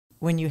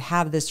when you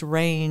have this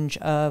range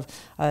of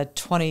a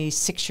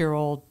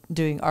 26-year-old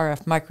doing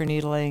RF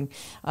microneedling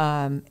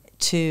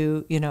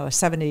to, you know, a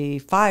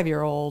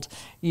 75-year-old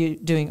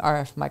doing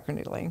RF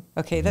microneedling.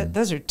 Okay,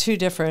 those are two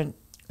different,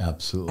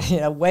 absolutely,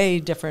 you know, way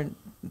different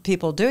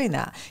people doing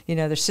that. You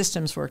know, their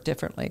systems work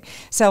differently.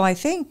 So I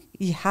think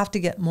you have to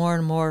get more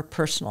and more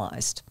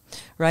personalized,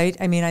 right?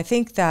 I mean, I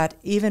think that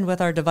even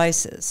with our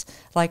devices,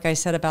 like I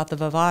said about the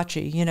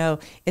Vivace, you know,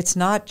 it's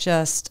not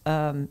just,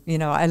 you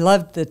know, I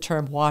love the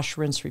term wash,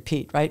 rinse,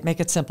 repeat, right? Make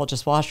it simple,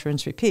 just wash,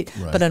 rinse, repeat.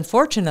 Right. But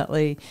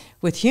unfortunately,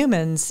 with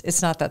humans,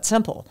 it's not that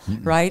simple,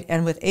 right?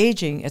 And with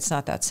aging, it's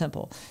not that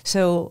simple.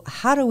 So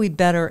how do we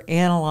better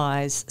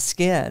analyze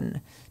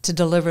skin to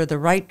deliver the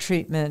right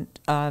treatment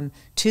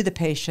to the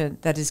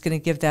patient that is going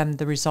to give them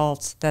the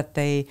results that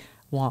they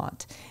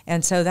want?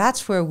 And so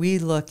that's where we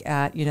look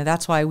at, you know,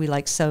 that's why we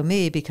like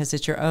SoMe, because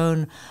it's your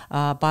own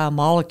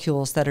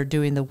biomolecules that are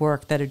doing the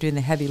work, that are doing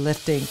the heavy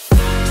lifting.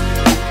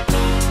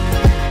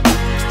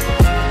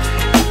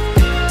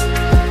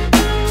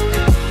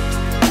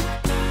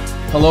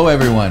 Hello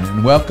everyone,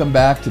 and welcome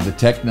back to the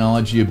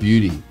Technology of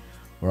Beauty,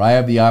 where I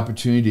have the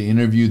opportunity to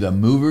interview the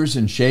movers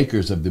and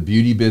shakers of the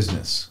beauty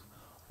business.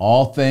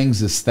 All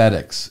things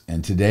aesthetics,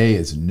 and today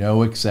is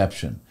no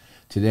exception.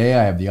 Today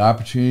I have the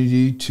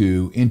opportunity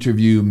to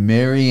interview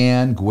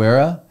MaryAnn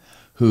Guerra,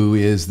 who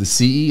is the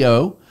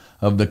CEO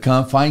of the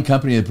fine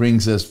company that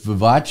brings us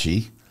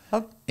Vivace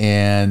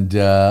and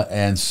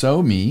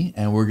SoMe,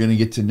 and we're going to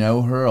get to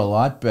know her a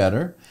lot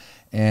better.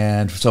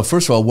 And so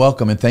first of all,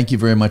 welcome, and thank you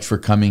very much for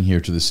coming here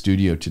to the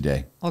studio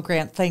today. Well,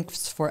 Grant,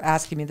 thanks for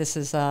asking me. This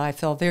is, I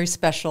feel very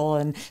special,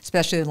 and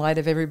especially in light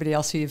of everybody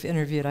else who you've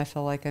interviewed, I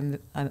feel like I'm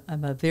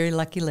a very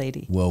lucky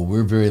lady. Well,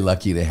 we're very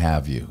lucky to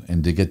have you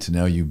and to get to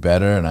know you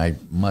better, and I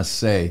must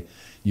say,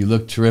 you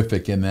look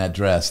terrific in that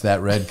dress.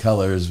 That red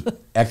color is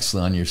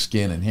excellent on your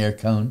skin and hair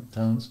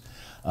tones.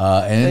 In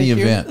any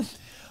event,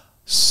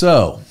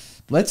 so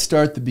let's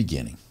start the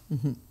beginning.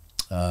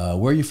 Where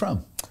are you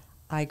from?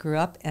 I grew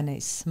up in a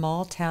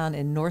small town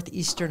in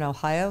northeastern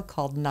Ohio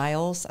called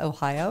Niles,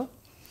 Ohio.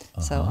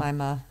 So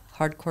I'm a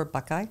hardcore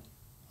Buckeye.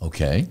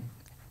 Okay.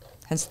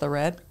 Hence the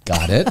red.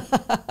 Got it.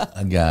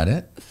 I got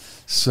it.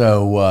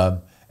 So,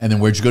 and then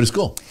where'd you go to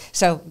school?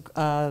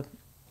 So,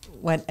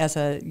 went as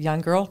a young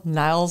girl,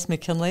 Niles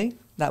McKinley.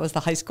 That was the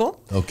high school.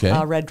 Okay.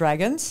 Red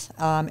Dragons.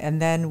 And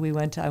then I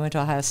went to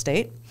Ohio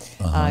State.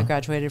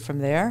 Graduated from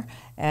there.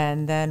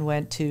 And then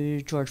went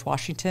to George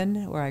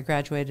Washington, where I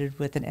graduated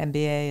with an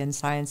MBA in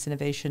Science,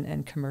 Innovation,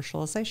 and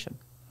Commercialization.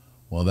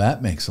 Well,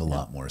 that makes a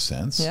lot more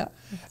sense. Yeah.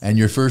 And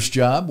your first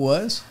job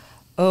was?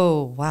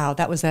 Oh, wow.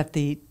 That was at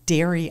the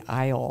dairy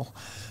aisle.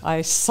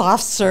 I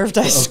soft served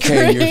ice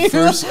cream. Okay,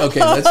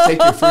 let's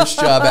take your first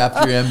job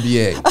after your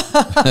MBA.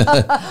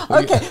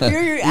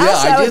 Okay,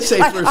 I did say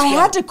first job. I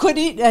had to quit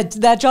eating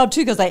that job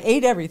too because I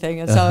ate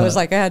everything, and so I was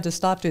like, I had to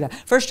stop doing that.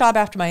 First job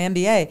after my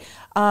MBA,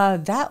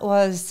 that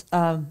was,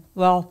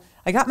 well,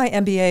 I got my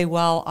MBA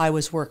while I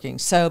was working.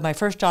 So my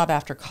first job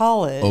after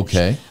college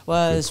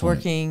was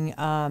working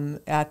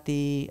at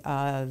the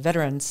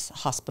Veterans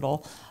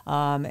Hospital,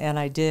 and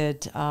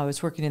I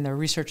was working in the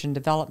research and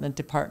development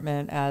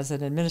department as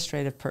an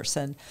administrative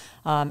person,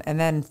 and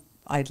then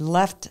I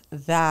left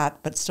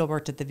that, but still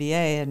worked at the VA,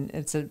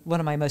 and one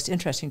of my most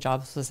interesting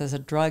jobs was as a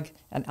drug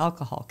and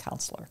alcohol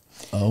counselor.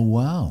 Oh,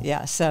 wow.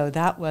 Yeah, so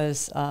that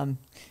was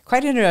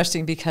quite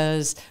interesting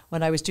because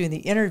when I was doing the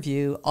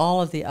interview,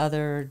 all of the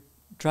other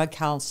drug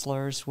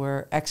counselors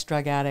were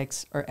ex-drug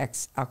addicts or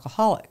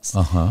ex-alcoholics.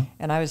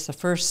 And I was the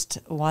first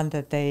one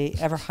that they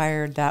ever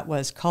hired that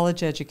was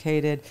college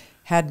educated,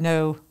 had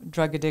no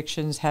drug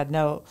addictions, had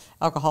no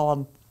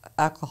alcohol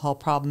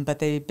problem, but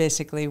they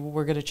basically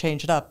were going to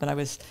change it up. And I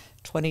was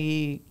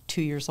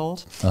 22 years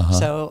old.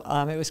 So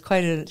it was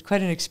quite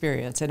an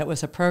experience. And it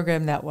was a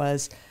program that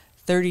was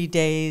 30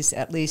 days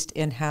at least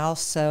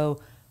in-house.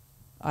 So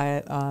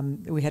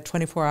we had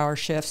 24-hour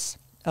shifts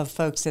of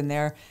folks in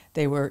there.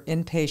 They were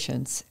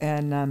inpatients,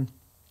 and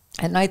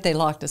at night they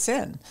locked us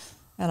in.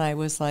 And I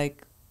was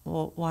like,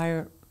 well, why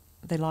are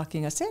they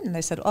locking us in? And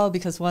they said, oh,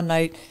 because one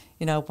night,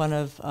 you know, one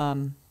of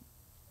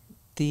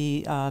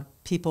the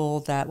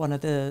people that one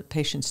of the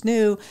patients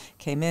knew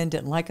came in,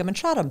 didn't like him, and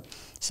shot him.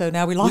 So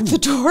now we locked the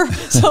door.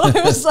 So I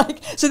was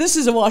like, so this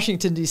is in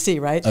Washington, D.C.,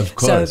 right? Of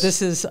course. So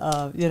this is,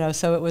 you know,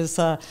 so it was,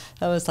 I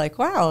was like,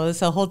 wow,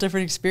 it's a whole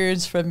different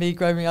experience from me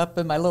growing up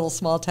in my little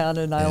small town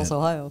in Niles,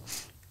 Ohio.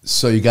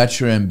 So you got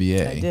your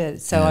MBA. I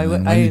did. So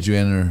when did you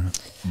enter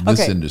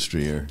this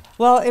industry, or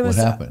what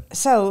happened?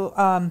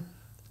 So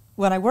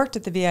when I worked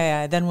at the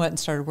VA, I then went and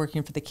started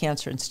working for the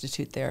Cancer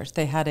Institute there.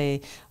 They had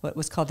what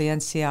was called the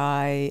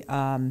NCI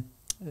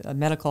a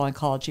medical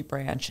oncology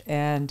branch,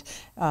 and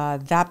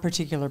that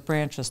particular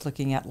branch was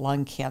looking at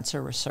lung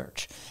cancer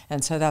research.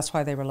 And so that's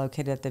why they were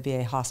located at the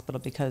VA hospital,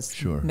 because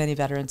many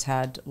veterans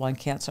had lung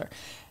cancer.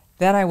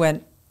 Then I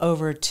went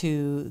over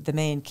to the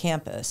main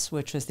campus,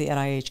 which was the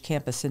NIH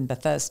campus in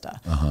Bethesda.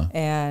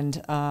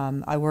 And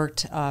I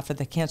worked for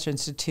the Cancer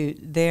Institute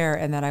there,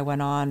 and then I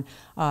went on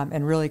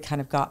and really kind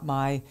of got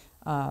my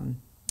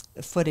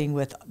footing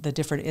with the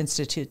different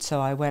institutes. So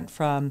I went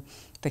from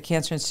the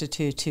Cancer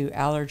Institute to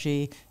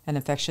allergy and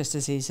infectious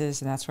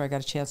diseases, and that's where I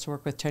got a chance to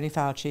work with Tony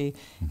Fauci.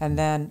 Mm-hmm. And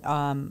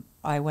then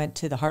I went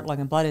to the Heart, Lung,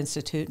 and Blood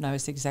Institute, and I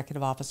was the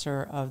executive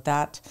officer of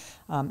that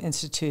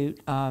institute,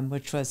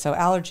 which was, so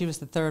allergy was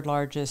the third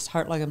largest,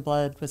 Heart, Lung, and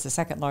Blood was the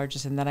second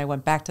largest, and then I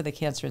went back to the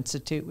Cancer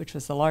Institute, which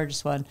was the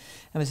largest one,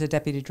 and was the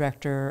deputy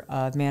director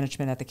of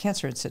management at the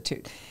Cancer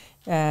Institute.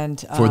 And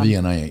for the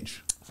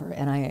NIH. For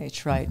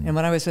NIH, right. Mm-hmm. And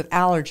when I was with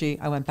allergy,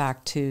 I went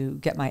back to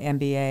get my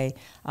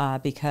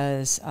MBA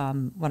because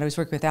when I was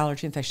working with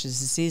allergy infectious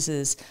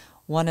diseases,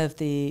 one of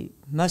the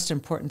most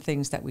important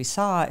things that we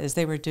saw is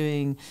they were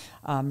doing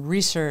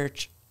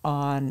research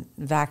on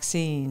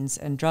vaccines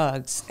and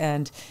drugs,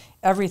 and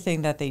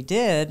everything that they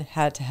did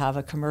had to have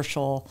a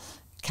commercial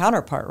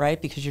counterpart,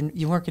 right? Because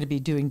you weren't going to be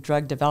doing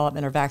drug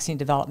development or vaccine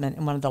development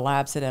in one of the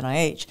labs at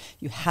NIH.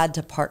 You had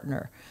to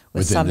partner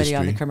with somebody industry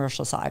on the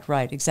commercial side,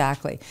 right?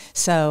 Exactly.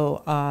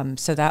 So,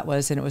 so that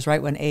was, and it was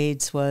right when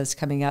AIDS was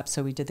coming up.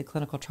 So we did the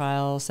clinical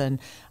trials, and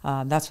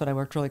that's when I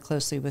worked really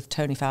closely with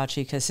Tony Fauci,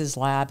 because his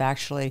lab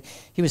actually,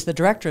 he was the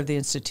director of the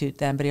institute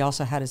then, but he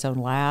also had his own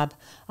lab,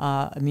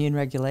 immune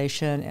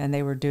regulation, and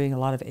they were doing a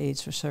lot of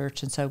AIDS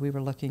research, and so we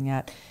were looking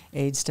at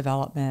AIDS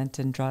development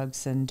and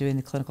drugs and doing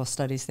the clinical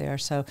studies there.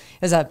 So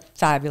it was a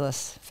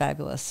fabulous,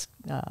 fabulous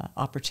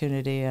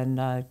opportunity, and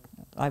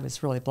I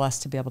was really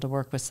blessed to be able to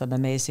work with some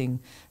amazing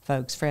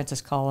folks. Francis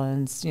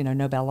Collins,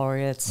 Nobel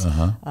laureates,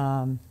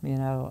 Harold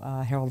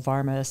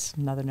Varmus,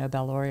 another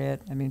Nobel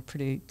laureate. I mean,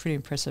 pretty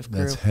impressive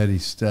group. That's heady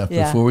stuff.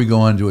 Yeah. Before we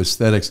go on to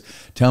aesthetics,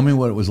 tell me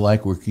what it was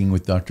like working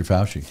with Dr.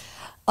 Fauci.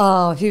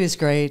 Oh, he was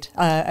great.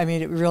 I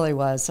mean, it really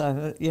was.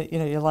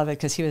 You love it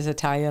because he was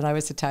Italian, I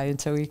was Italian,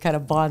 so we kind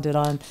of bonded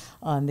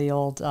on the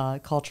old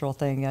cultural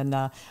thing. And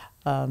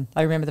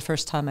I remember the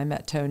first time I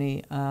met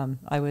Tony,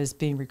 I was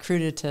being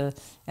recruited to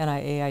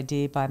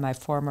NIAID by my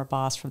former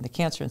boss from the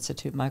Cancer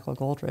Institute, Michael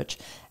Goldrich,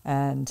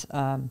 and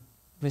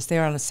was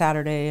there on a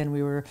Saturday, and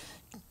we were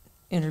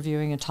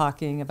interviewing and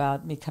talking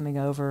about me coming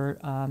over,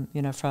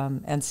 from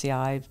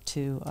NCI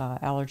to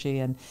allergy,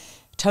 and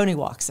Tony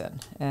walks in,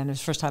 and it was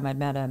the first time I'd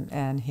met him,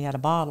 and he had a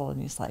bottle,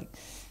 and he's like,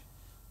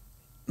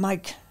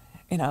 Mike,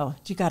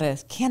 you got a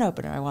can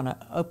opener, I want to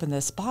open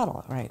this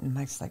bottle, right? And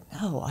Mike's like,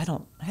 no, I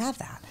don't have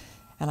that.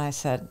 And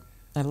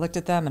I looked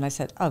at them and I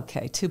said,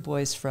 okay, two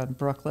boys from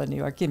Brooklyn, New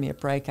York, give me a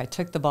break. I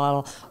took the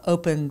bottle,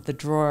 opened the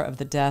drawer of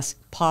the desk,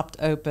 popped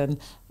open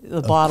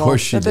the bottle. Of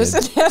course you did.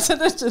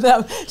 To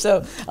them. So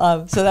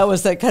that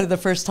was kind of the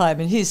first time.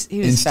 And he was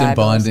instant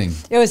fabulous. Bonding.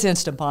 It was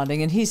instant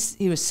bonding. And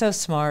he was so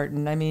smart.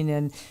 And I mean,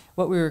 and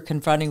what we were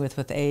confronting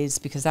with AIDS,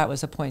 because that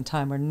was a point in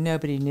time where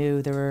nobody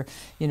knew. There were,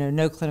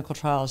 no clinical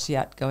trials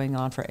yet going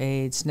on for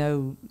AIDS,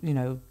 no,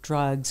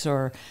 drugs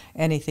or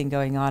anything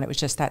going on. It was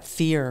just that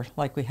fear,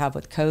 like we have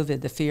with COVID,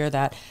 the fear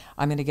that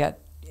I'm going to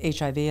get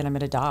HIV and I'm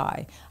going to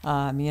die,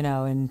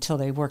 until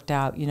they worked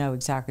out,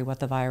 exactly what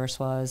the virus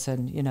was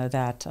and,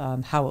 that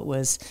how it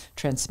was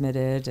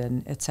transmitted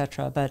and et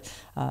cetera. But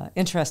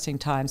interesting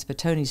times, but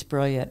Tony's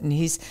brilliant. And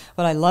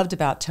what I loved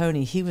about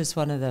Tony, he was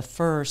one of the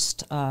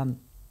first,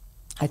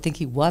 I think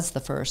he was the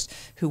first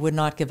who would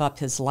not give up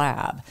his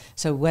lab.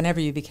 So whenever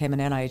you became an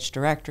NIH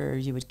director,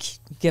 you would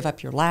give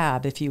up your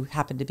lab if you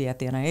happened to be at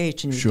the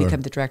NIH, and you would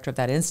become the director of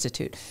that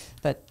institute.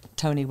 But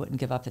Tony wouldn't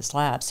give up his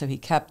lab, so he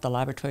kept the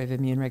Laboratory of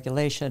Immune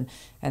Regulation,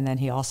 and then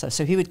he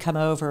would come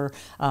over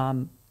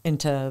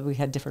we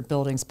had different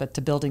buildings, but to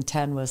Building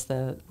 10 was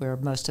where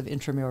most of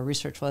intramural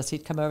research was.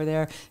 He'd come over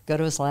there, go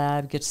to his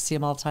lab, get to see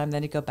him all the time,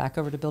 then he'd go back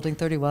over to Building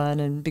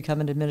 31 and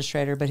become an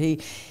administrator. But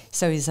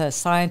he's a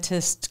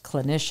scientist,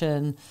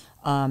 clinician,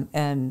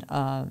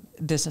 and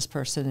business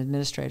person,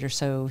 administrator.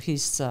 So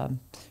he's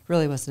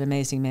really was an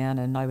amazing man,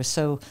 and I was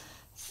so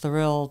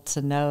thrilled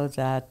to know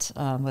that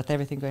with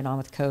everything going on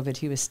with COVID,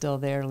 he was still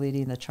there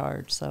leading the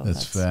charge. So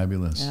that's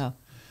fabulous. Yeah.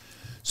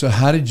 So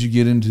how did you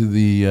get into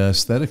the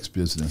aesthetics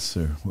business,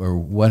 or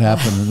what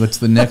happened? What's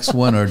the next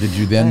one, or did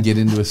you then get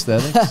into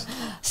aesthetics?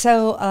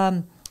 So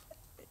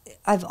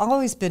I've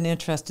always been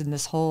interested in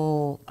this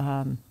whole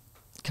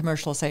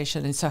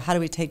commercialization, and so how do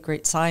we take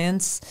great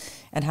science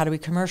and how do we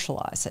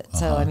commercialize it?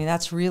 So I mean,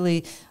 that's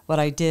really what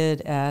I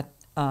did at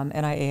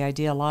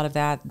NIAID, a lot of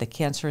that, the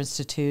Cancer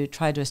Institute,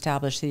 tried to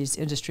establish these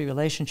industry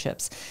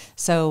relationships.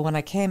 So when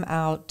I came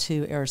out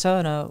to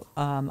Arizona,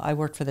 I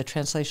worked for the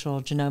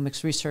Translational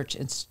Genomics Research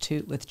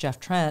Institute with Jeff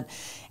Trent,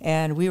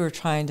 and we were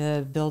trying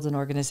to build an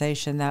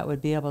organization that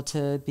would be able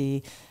to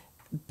be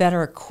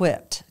better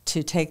equipped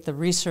to take the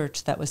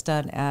research that was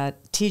done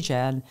at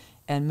TGen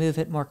and move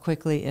it more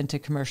quickly into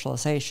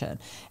commercialization.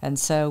 And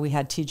so we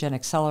had TGen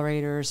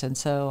accelerators, and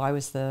so I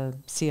was the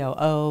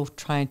COO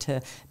trying to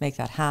make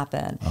that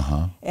happen.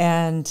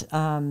 And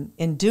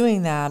in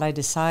doing that, I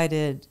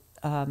decided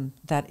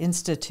that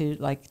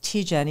institute, like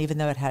TGen, even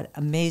though it had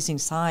amazing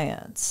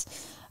science,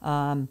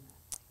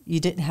 you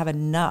didn't have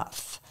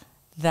enough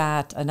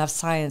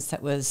science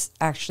that was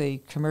actually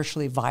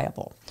commercially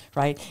viable,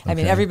 right? I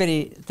mean,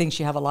 everybody thinks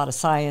you have a lot of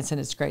science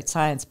and it's great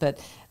science, but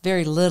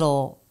very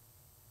little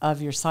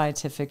of your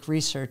scientific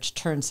research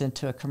turns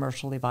into a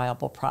commercially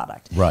viable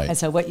product. Right. And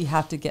so what you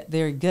have to get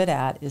very good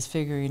at is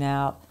figuring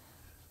out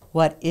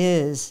what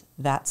is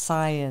that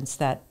science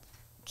that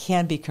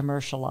can be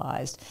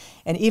commercialized.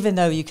 And even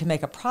though you can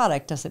make a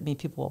product, doesn't mean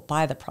people will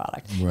buy the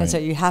product. Right. And so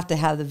you have to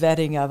have the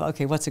vetting of,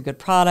 okay, what's a good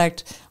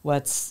product?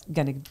 What's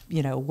going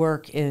to,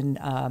 work in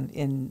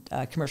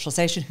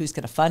commercialization? Who's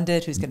going to fund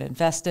it? Who's going to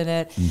invest in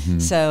it? Mm-hmm.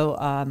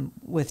 So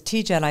with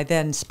TGen, I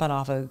then spun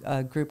off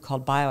a group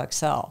called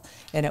BioXcel,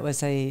 and it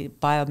was a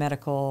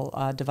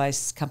biomedical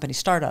device company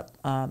startup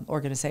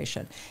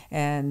organization.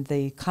 And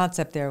the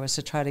concept there was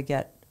to try to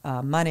get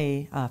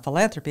money,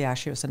 philanthropy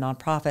actually was a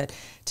nonprofit,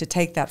 to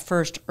take that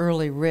first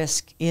early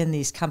risk in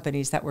these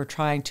companies that were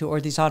trying to,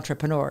 or these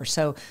entrepreneurs.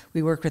 So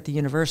we worked with the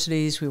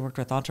universities, we worked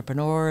with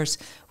entrepreneurs,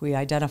 we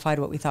identified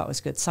what we thought was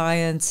good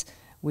science,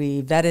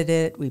 we vetted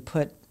it, we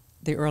put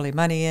the early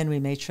money in, we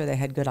made sure they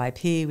had good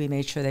IP, we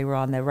made sure they were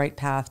on the right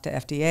path to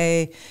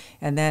FDA,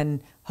 and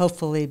then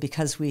hopefully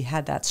because we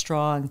had that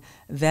strong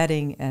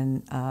vetting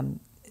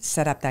and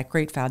set up that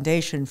great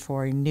foundation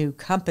for a new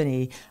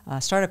company,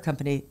 startup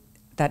company,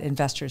 that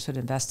investors would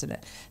invest in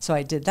it. So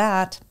I did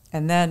that,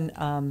 and then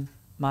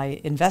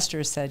my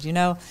investors said,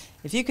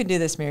 if you can do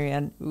this,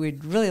 MaryAnn,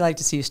 we'd really like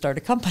to see you start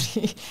a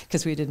company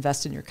because we'd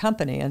invest in your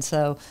company. And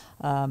so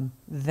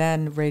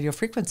then radio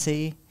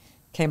frequency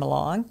came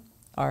along,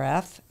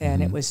 RF,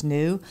 and it was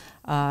new,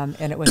 and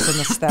it was in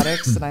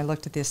aesthetics, and I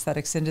looked at the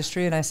aesthetics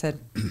industry, and I said,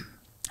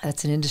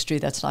 that's an industry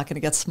that's not going to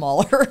get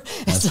smaller.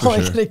 It's only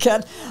going to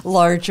get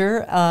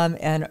larger.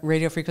 And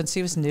radio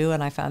frequency was new,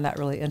 and I found that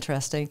really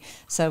interesting.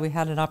 So we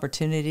had an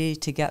opportunity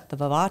to get the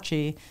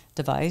Vivace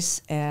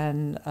device,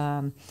 and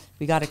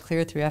we got it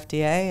cleared through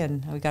FDA,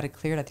 and we got it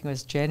cleared, I think it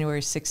was January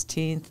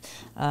 16th,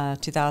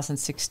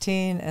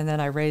 2016. And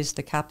then I raised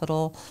the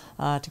capital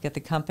to get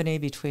the company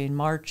between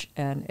March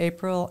and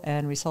April,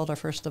 and we sold our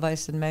first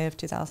device in May of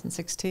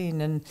 2016,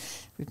 and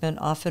we've been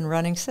off and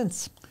running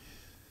since.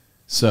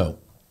 So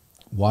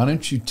why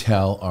don't you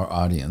tell our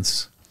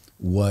audience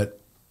what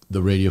the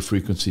radio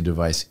frequency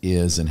device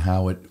is and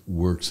how it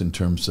works in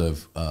terms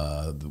of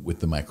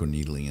with the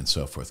microneedling and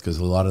so forth, because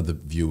a lot of the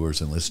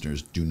viewers and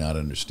listeners do not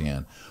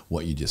understand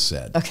what you just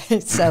said. Okay,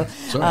 so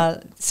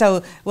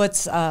so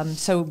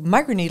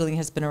microneedling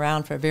has been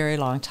around for a very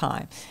long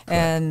time. Correct.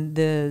 And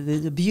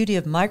the beauty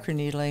of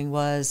microneedling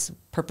was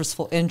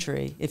purposeful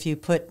injury. If you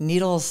put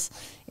needles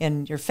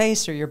in your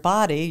face or your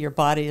body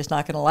is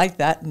not going to like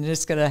that, and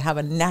it's going to have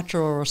a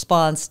natural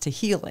response to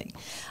healing.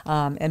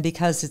 And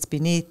because it's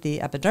beneath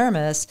the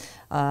epidermis,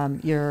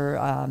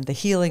 the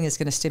healing is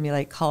going to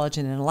stimulate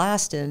collagen and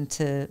elastin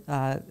to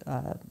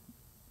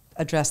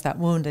address that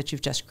wound that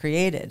you've just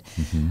created.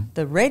 Mm-hmm.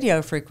 The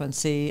radio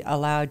frequency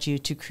allowed you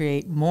to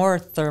create more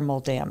thermal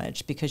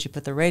damage because you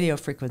put the radio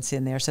frequency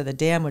in there. So the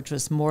damage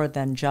was more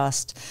than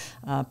just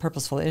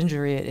purposeful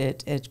injury.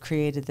 It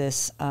created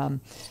this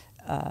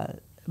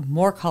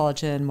more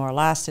collagen, more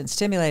elastin,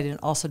 stimulated, and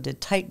also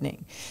did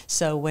tightening.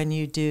 So when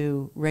you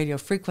do radio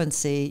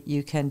frequency,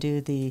 you can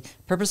do the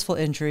purposeful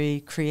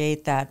injury,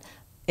 create that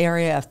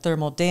area of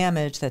thermal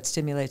damage that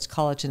stimulates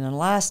collagen and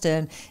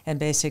elastin, and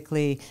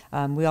basically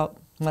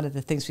one of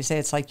the things we say,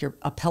 it's like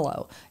a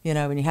pillow.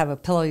 When you have a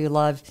pillow you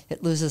love,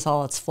 it loses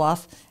all its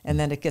fluff, and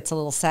then it gets a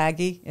little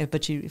saggy.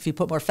 But if you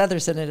put more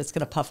feathers in it, it's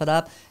going to puff it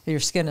up. Your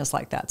skin is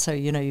like that. So,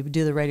 you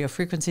do the radio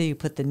frequency, you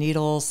put the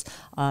needles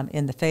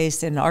in the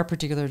face. And our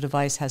particular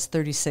device has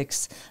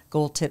 36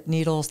 gold-tipped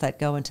needles that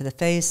go into the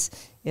face.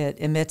 It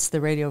emits the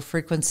radio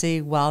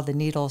frequency while the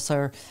needles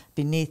are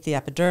beneath the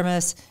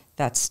epidermis.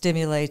 That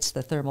stimulates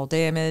the thermal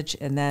damage,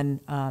 and then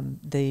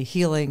the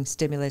healing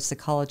stimulates the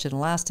collagen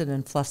elastin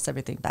and fluffs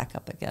everything back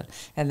up again,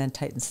 and then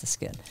tightens the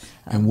skin.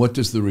 And what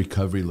does the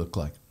recovery look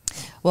like?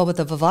 Well, with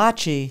the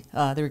Vivace,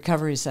 the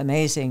recovery is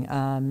amazing.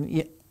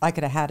 I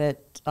could have had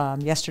it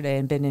yesterday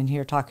and been in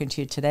here talking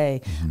to you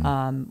today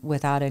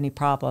without any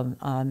problem.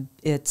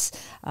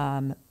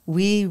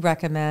 We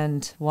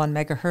recommend 1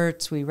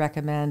 megahertz. We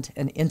recommend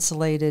an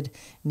insulated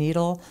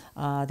needle.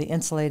 The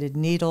insulated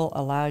needle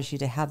allows you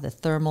to have the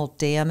thermal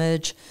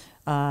damage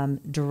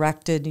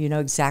directed. You know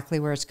exactly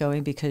where it's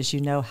going because you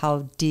know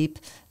how deep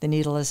the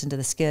needle is into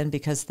the skin,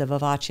 because the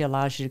Vivace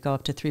allows you to go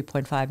up to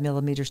 3.5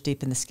 millimeters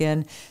deep in the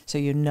skin. So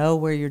you know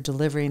where you're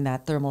delivering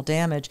that thermal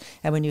damage.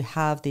 And when you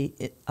have the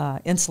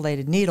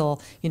insulated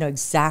needle, you know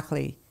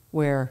exactly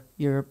where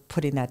you're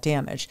putting that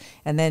damage.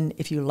 And then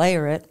if you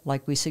layer it,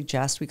 like we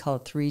suggest, we call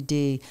it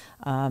 3D,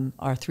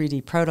 our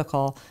 3D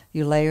protocol,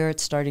 you layer it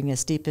starting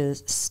as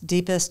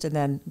deepest and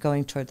then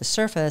going toward the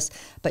surface,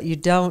 but you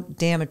don't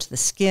damage the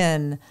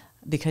skin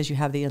because you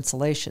have the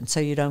insulation. So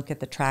you don't get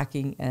the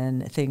tracking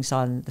and things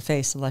on the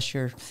face unless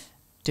you're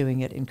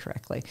doing it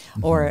incorrectly,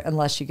 or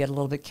unless you get a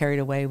little bit carried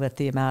away with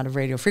the amount of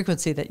radio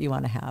frequency that you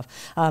want to have.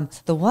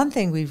 The one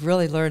thing we've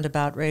really learned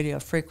about radio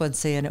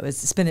frequency, and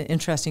it's been an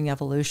interesting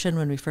evolution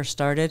when we first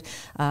started,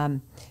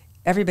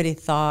 everybody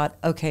thought,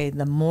 okay,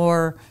 the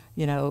more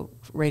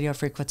radio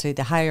frequency,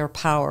 the higher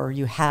power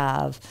you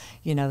have,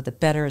 the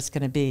better it's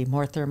going to be,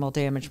 more thermal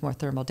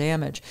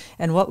damage.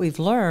 And what we've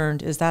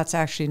learned is that's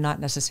actually not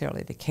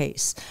necessarily the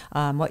case.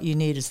 What you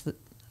need is the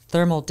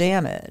thermal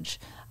damage,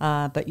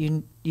 but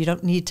you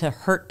don't need to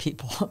hurt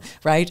people,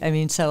 right? I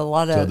mean, so a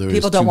lot of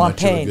people don't want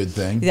pain. Of a good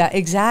thing. Yeah,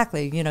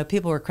 exactly.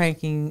 People are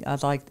cranking,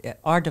 like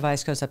our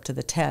device goes up to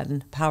the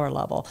 10 power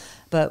level,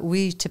 but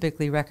we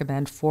typically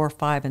recommend 4,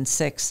 5, and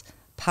 6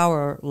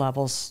 power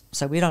levels,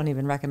 so we don't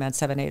even recommend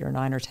 7, 8, or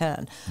 9, or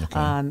 10,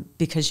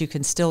 because you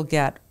can still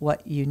get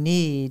what you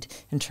need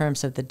in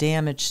terms of the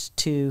damage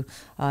to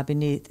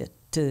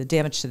the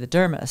damage to the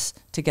dermis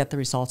to get the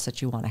results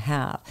that you want to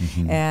have.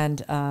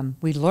 And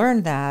we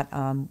learned that,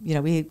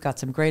 we got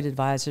some great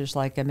advisors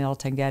like Emil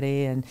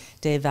Tangeti and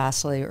Dave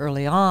Vasily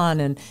early on,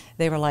 and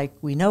they were like,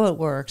 we know it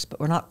works, but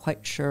we're not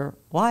quite sure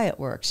why it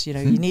works. You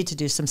need to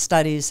do some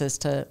studies as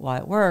to why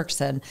it works.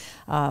 And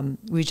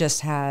we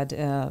just had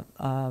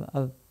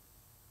a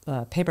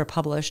paper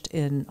published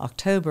in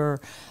October.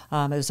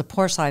 It was a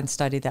porcine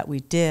study that we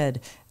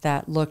did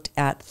that looked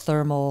at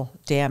thermal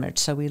damage.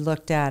 So we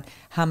looked at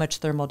how much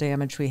thermal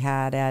damage we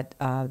had at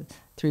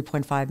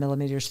 3.5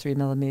 millimeters, 3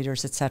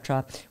 millimeters, et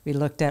cetera. We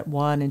looked at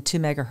 1 and 2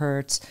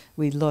 megahertz.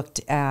 We looked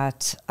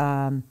at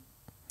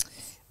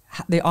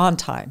the on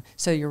time,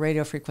 so your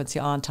radio frequency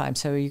on time.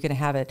 So you're going to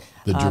have it.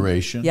 The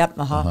duration? Yep,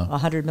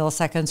 100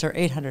 milliseconds or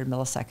 800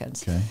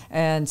 milliseconds. Okay.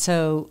 And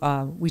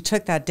so we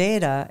took that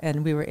data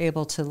and we were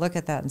able to look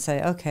at that and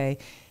say, okay,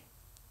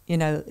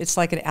 it's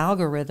like an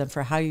algorithm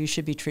for how you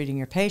should be treating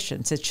your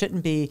patients. It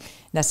shouldn't be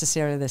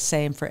necessarily the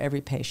same for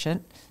every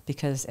patient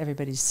because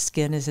everybody's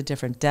skin is a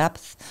different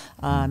depth.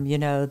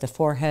 The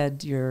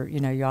forehead,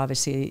 you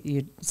obviously,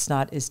 it's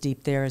not as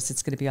deep there as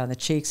it's going to be on the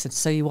cheeks. And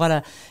so you want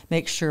to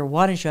make sure,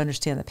 one, is you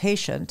understand the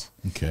patient.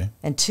 Okay.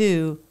 And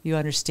 2, you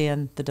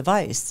understand the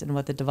device and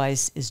what the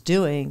device is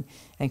doing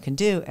and can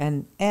do.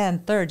 And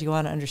 3rd, you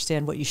want to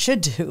understand what you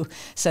should do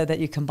so that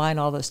you combine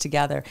all those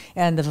together.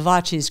 And the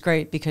Vivace is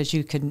great because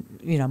you can,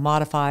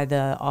 modify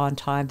the on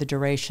time, the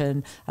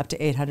duration up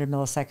to 800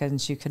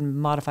 milliseconds. You can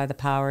modify the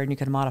power and you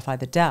can modify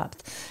the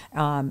depth.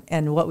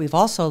 And what we've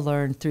also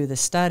learned through the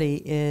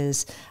study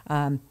is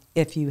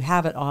if you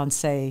have it on,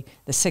 say,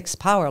 the 6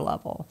 power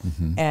level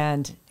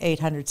and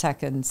 800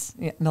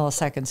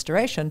 milliseconds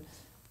duration,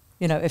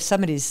 if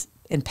somebody's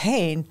in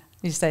pain,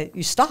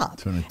 you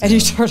stop and you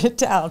turn it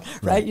down,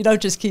 right? You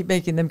don't just keep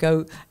making them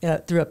go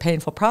through a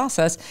painful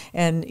process.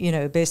 And,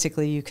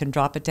 basically you can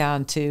drop it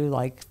down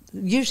to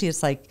usually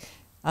it's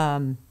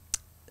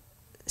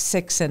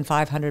 6 and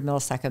 500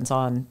 milliseconds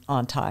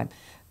on time.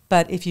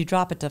 But if you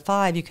drop it to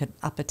 5, you can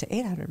up it to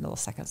 800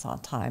 milliseconds on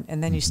time.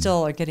 And then you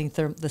still are getting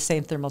the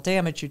same thermal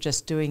damage, you're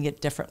just doing it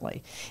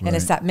differently. And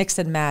it's that mix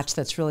and match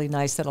that's really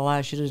nice that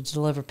allows you to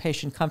deliver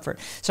patient comfort.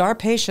 So our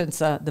patients,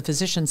 the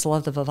physicians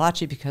love the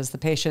Vivace because the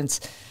patients,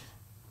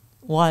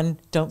 1,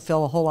 don't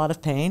feel a whole lot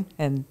of pain,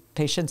 and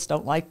patients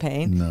don't like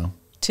pain. No.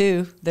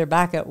 2, they're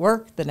back at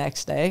work the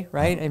next day,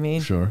 right?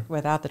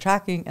 Without the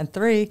tracking. And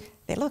 3,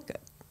 they look good.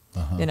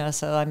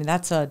 So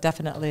that's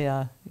definitely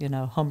a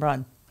home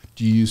run.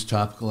 Do you use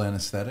topical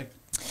anesthetic?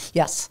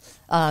 Yes.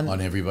 On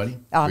everybody,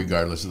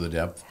 regardless of the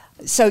depth?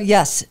 So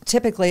yes,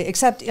 typically,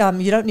 except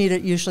you don't need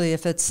it usually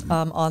if it's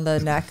on the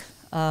neck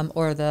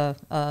or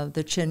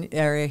the chin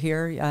area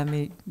here.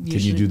 Usually, can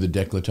you do the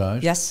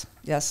décolletage?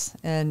 Yes,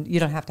 and you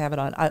don't have to have it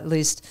on. At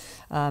least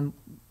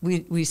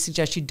we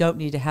suggest you don't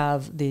need to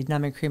have the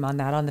numbing cream on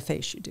that. On the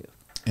face, you do.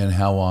 And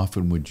how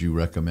often would you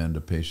recommend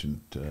a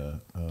patient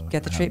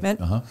get the treatment?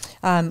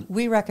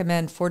 We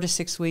recommend 4 to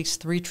 6 weeks,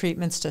 3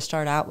 treatments to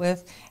start out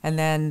with, and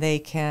then they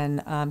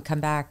can come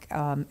back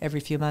every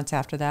few months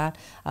after that.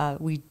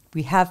 We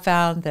have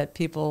found that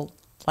people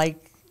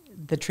like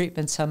the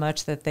treatment so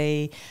much that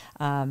they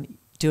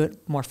do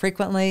it more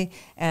frequently,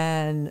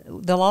 and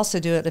they'll also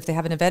do it if they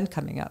have an event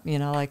coming up,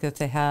 like if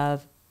they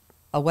have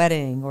a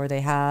wedding or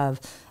they have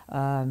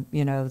they're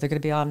going to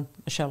be on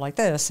a show like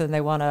this and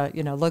they want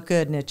to, look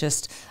good, and it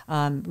just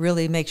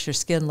really makes your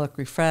skin look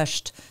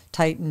refreshed,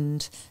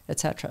 tightened,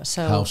 etc.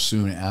 So how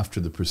soon after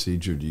the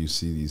procedure do you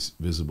see these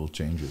visible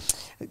changes?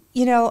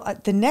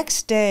 The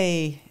next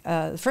day,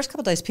 the first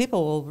couple of days,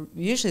 people will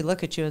usually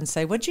look at you and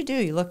say, "What'd you do?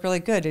 You look really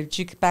good. Did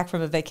you get back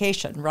from a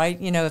vacation?" Right?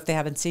 If they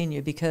haven't seen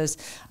you, because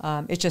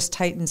it just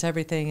tightens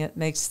everything. It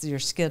makes your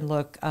skin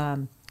look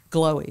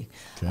glowy.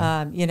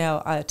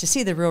 Okay. To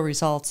see the real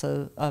results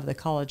of the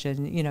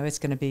collagen, it's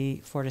going to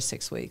be 4 to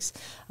 6 weeks.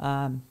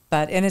 And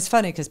it's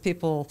funny because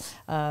people,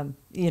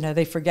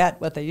 they forget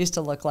what they used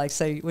to look like.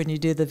 So when you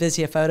do the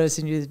Visia photos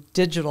and you do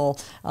digital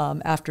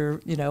after,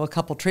 a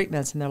couple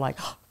treatments, and they're like,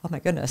 oh my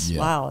goodness,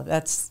 wow,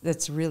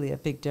 that's really a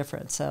big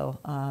difference. So,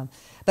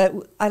 but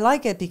I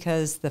like it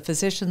because the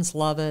physicians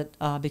love it,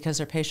 because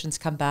their patients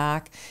come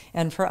back.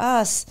 And for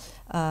us,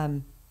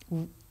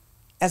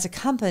 as a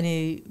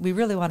company, we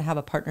really want to have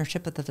a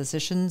partnership with the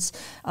physicians.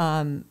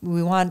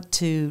 We want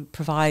to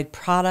provide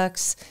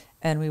products,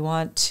 and we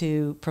want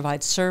to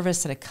provide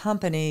service at a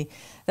company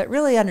that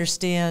really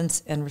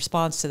understands and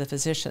responds to the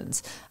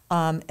physicians.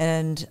 A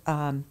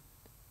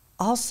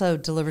also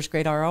delivers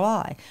great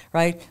ROI,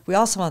 right? We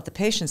also want the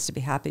patients to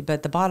be happy,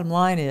 but the bottom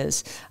line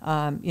is,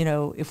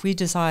 if we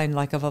design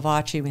like a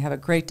Vivace, we have a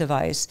great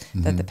device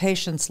that the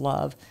patients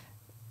love,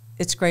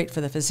 it's great for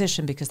the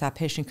physician because that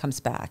patient comes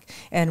back.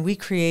 And we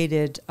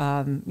created,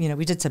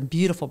 we did some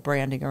beautiful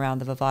branding around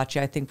the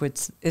Vivace. I think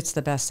it's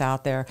the best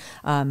out there.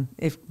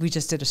 If we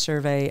just did a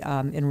survey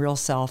in Real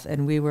Self,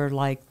 and we were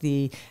like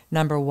the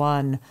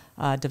 #1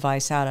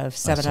 device out of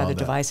 700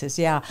 devices.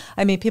 Yeah,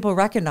 I mean, people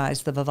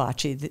recognize the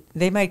Vivace.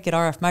 They might get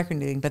RF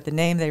microneedling, but the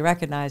name they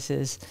recognize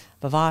is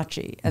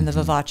Vivace and the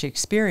Vivace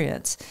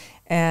experience.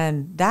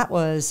 And that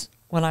was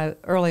when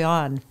early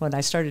on, when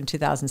I started in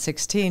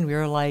 2016, we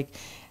were like,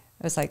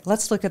 I was like,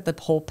 let's look at the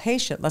whole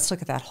patient. Let's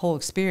look at that whole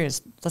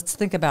experience. Let's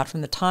think about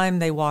from the time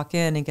they walk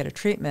in and get a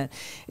treatment.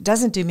 It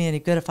doesn't do me any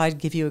good if I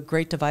give you a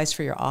great device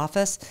for your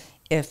office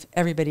if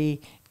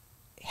everybody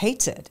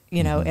hates it,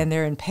 and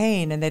they're in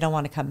pain and they don't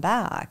want to come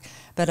back.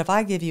 But if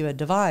I give you a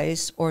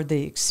device or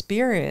the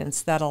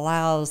experience that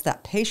allows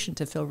that patient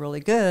to feel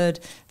really good,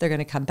 they're going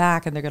to come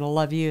back and they're going to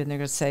love you and they're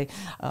going to say,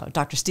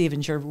 Dr.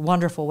 Stevens, you're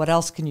wonderful. What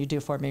else can you do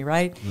for me,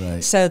 right?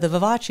 So the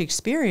Vivace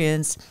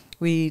experience,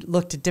 we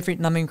looked at different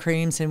numbing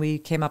creams and we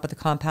came up with a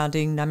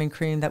compounding numbing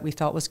cream that we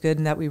felt was good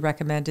and that we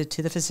recommended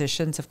to the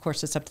physicians. Of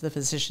course, it's up to the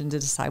physician to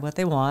decide what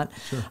they want.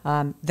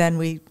 Sure. Then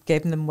we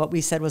gave them what we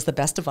said was the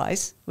best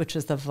device, which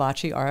is the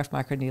Vivace RF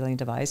microneedling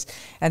device.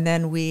 And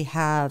then we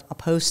have a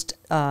post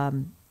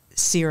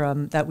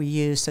serum that we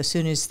use. So as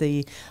soon as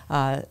the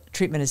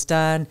treatment is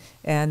done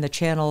and the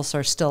channels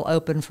are still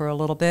open for a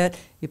little bit,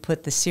 you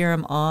put the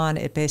serum on.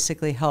 It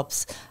basically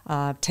helps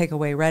take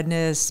away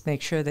redness,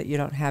 make sure that you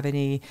don't have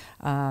any,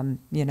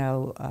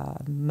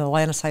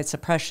 melanocyte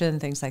suppression,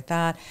 things like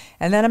that.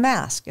 And then a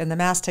mask, and the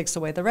mask takes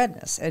away the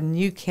redness. And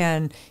you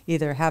can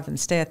either have them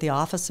stay at the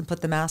office and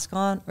put the mask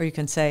on, or you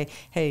can say,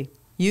 hey,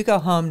 you go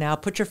home now,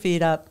 put your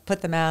feet up,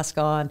 put the mask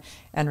on,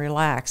 and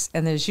relax.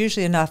 And there's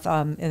usually enough,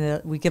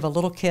 we give a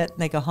little kit, and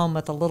they go home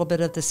with a little bit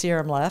of the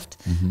serum left.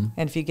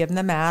 And if you give them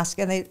the mask,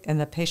 and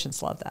the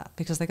patients love that,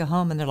 because they go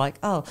home and they're like,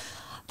 oh,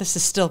 this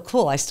is still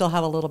cool. I still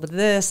have a little bit of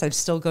this. I'm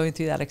still going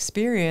through that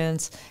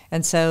experience.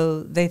 And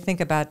so they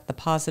think about the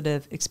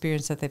positive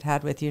experience that they've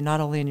had with you,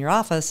 not only in your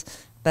office,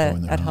 but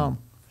at home.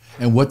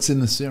 And what's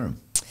in the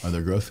serum? Are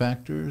there growth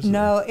factors?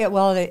 No,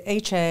 the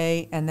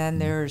HA, and then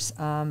there's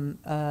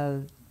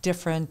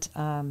different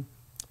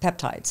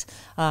peptides.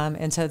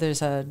 And so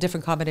there's a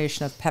different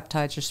combination of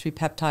peptides. There's 3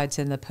 peptides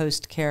in the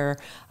post-care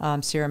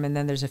serum, and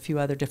then there's a few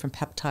other different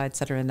peptides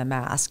that are in the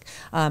mask,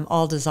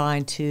 all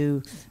designed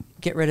to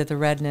get rid of the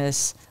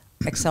redness,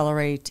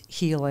 accelerate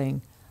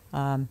healing.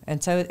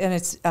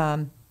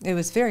 It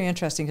was very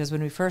interesting because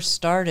when we first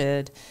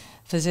started,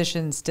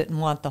 physicians didn't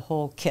want the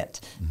whole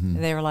kit.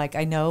 And they were like,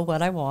 I know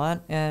what I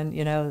want,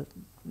 and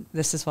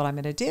this is what I'm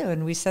going to do.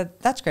 And we said,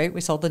 that's great.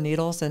 We sold the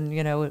needles, and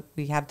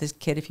we have this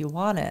kit if you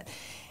want it.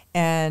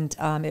 And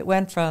it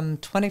went from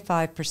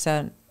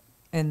 25%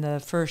 in the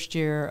first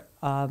year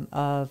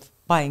of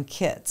buying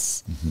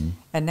kits,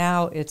 and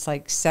now it's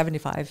like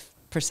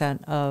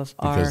 75% of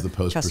our because the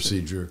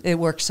post-procedure. It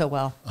works so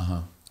well.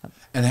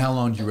 And how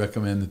long do you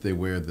recommend that they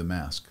wear the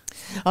mask?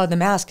 Oh, the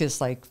mask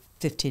is like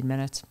 15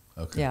 minutes.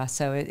 Okay. Yeah,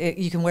 so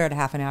you can wear it a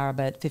half an hour,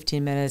 but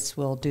 15 minutes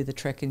will do the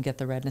trick and get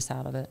the redness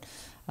out of it.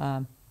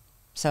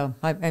 So,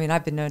 I mean,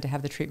 I've been known to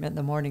have the treatment in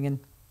the morning and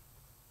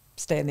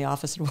stay in the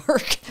office and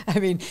work. I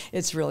mean,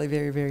 it's really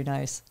very, very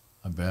nice.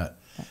 I bet.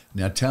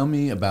 Now, tell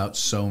me about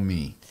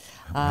SoMe.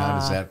 How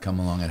does that come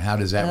along, and how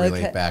does that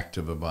relate back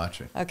to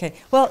Vivace? Okay.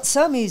 Well,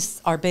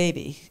 SoMe's our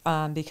baby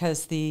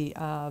because the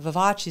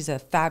Vivace is a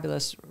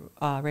fabulous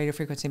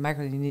radiofrequency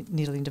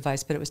microneedling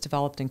device, but it was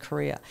developed in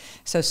Korea.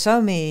 So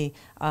SoMe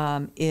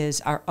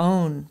is our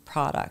own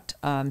product.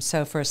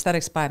 So for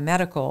Aesthetics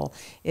Biomedical,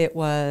 it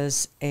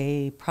was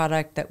a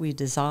product that we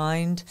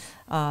designed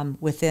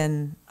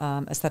within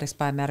Aesthetics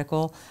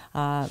Biomedical.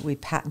 We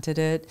patented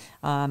it.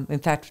 In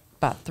fact,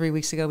 about 3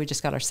 weeks ago, we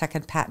just got our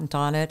second patent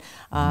on it,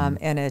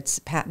 and it's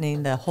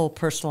patenting the whole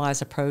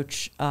personalized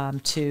approach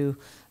to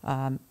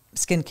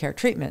skincare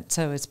treatment.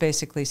 So it's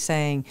basically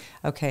saying,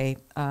 okay,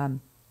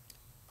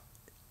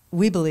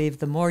 we believe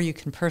the more you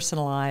can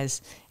personalize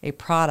a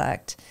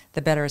product,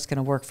 the better it's going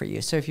to work for you.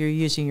 So if you're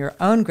using your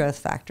own growth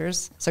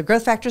factors, so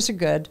growth factors are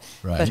good,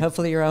 but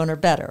hopefully your own are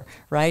better,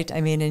 right? I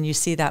mean, and you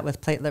see that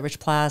with platelet-rich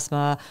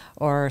plasma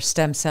or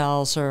stem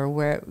cells or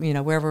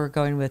wherever we're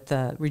going with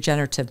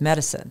regenerative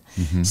medicine.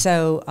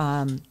 So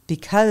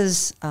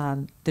because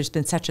there's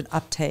been such an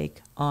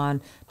uptake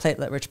on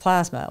platelet-rich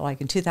plasma,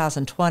 like in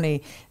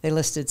 2020, they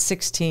listed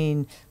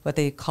 16 what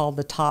they called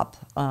the top,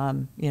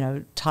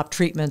 top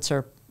treatments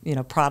or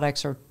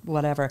products or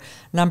whatever.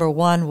 Number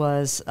 1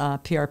 was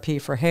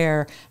PRP for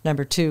hair.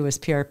 Number 2 was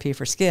PRP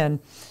for skin.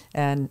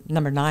 And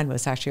number 9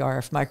 was actually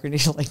RF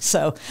microneedling.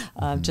 So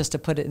just to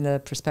put it in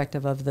the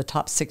perspective of the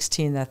top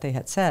 16 that they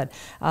had said.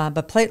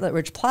 But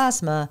platelet-rich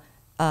plasma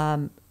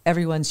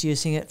everyone's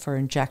using it for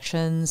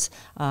injections.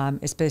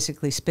 It's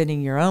basically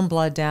spinning your own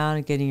blood down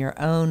and getting your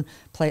own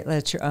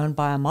platelets, your own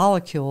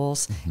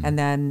biomolecules, and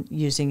then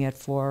using it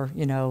for,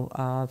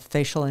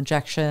 facial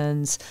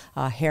injections,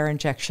 hair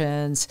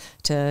injections,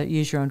 to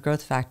use your own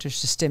growth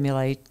factors to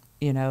stimulate,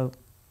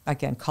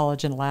 again,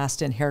 collagen,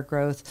 elastin, hair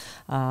growth,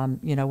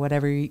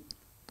 whatever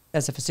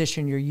as a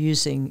physician you're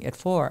using it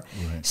for.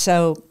 Right.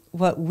 So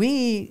what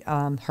we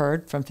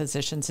heard from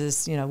physicians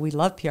is, we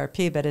love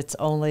PRP, but it's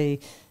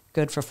only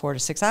good for 4 to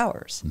 6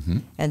 hours.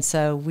 And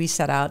so we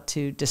set out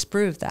to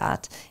disprove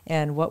that.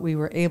 And what we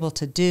were able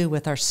to do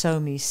with our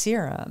SoMe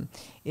serum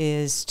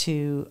is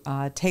to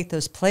take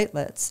those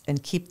platelets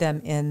and keep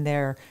them in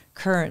their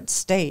current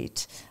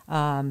state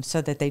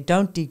so that they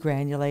don't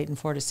degranulate in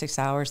 4 to 6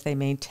 hours. They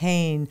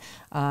maintain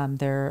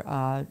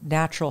their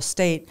natural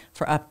state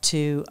for up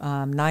to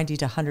 90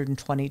 to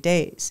 120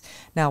 days.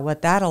 Now,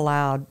 what that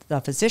allowed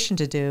the physician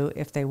to do,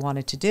 if they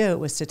wanted to do it,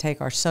 was to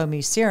take our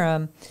SoMe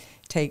serum,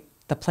 take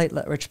the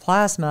platelet-rich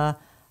plasma,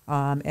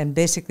 and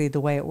basically the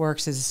way it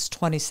works is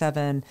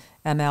 27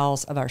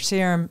 mLs of our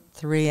serum,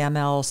 3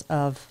 mLs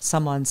of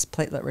someone's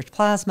platelet-rich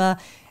plasma,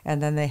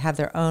 and then they have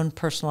their own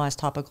personalized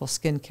topical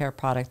skincare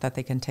product that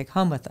they can take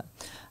home with them.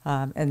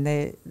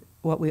 And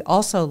what we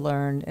also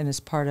learned, and as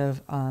part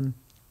of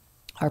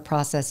our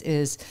process,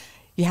 is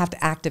you have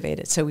to activate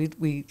it. So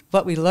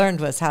what we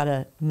learned was how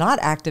to not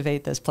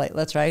activate those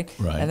platelets, right?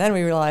 And then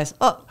we realized,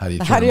 how do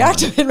you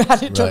activate them? How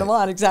do you turn them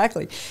on?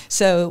 Exactly.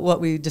 So what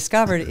we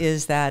discovered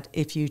is that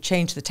if you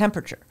change the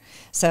temperature,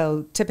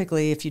 so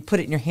typically if you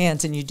put it in your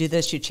hands and you do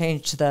this, you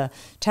change the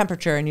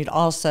temperature, and you'd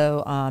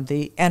also,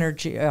 the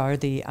energy or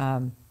the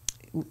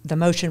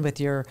motion with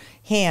your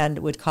hand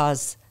would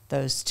cause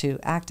those to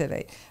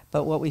activate.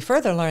 But what we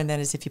further learned then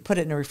is if you put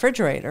it in a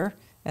refrigerator,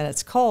 and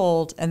it's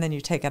cold, and then you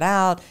take it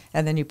out,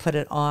 and then you put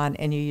it on,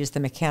 and you use the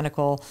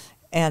mechanical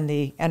and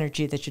the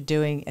energy that you're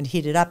doing and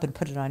heat it up and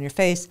put it on your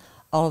face,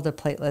 all of the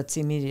platelets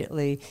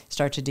immediately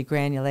start to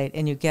degranulate,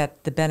 and you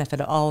get the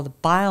benefit of all of the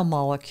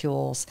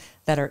biomolecules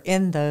that are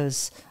in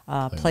those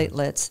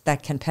platelets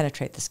that can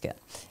penetrate the skin.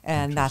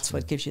 And that's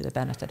what gives you the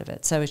benefit of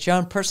it. So it's your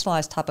own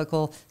personalized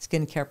topical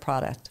skincare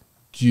product.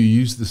 Do you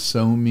use the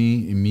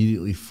SoMe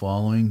immediately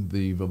following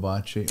the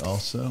Vivace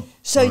also?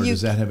 So or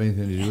does that have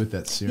anything to do with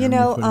that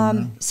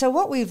serum? So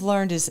what we've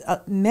learned is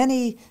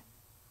many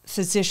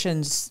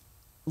physicians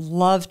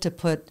love to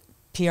put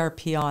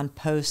PRP on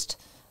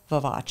post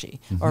Vivace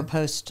or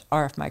post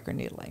RF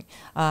microneedling.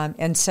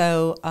 And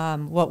so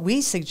what we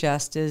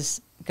suggest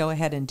is go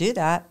ahead and do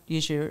that,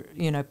 use your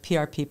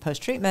PRP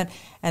post-treatment,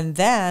 and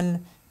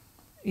then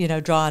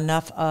draw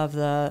enough of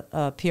the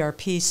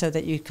PRP so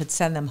that you could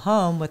send them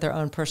home with their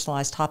own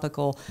personalized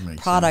topical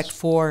product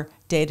for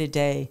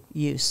day-to-day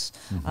use.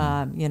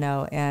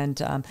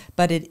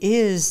 But it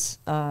is,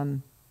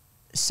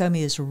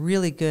 SoMe is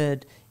really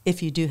good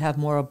if you do have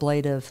more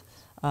ablative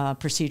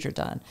procedure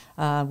done.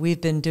 We've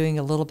been doing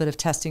a little bit of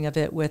testing of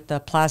it with the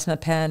plasma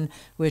pen,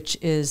 which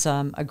is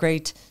a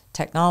great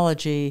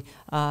technology.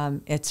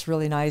 It's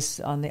really nice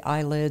on the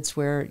eyelids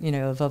where,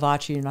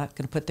 Vivace, you're not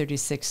going to put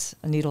 36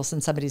 needles in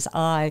somebody's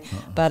eye,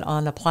 but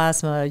on the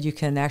plasma, you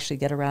can actually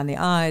get around the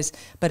eyes,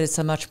 but it's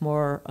a much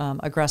more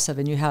aggressive,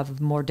 and you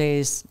have more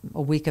days,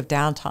 a week of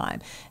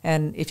downtime.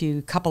 And if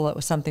you couple it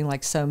with something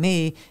like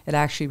SoMe, it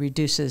actually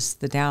reduces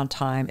the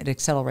downtime. It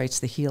accelerates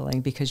the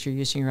healing because you're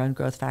using your own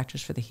growth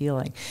factors for the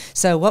healing.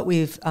 So what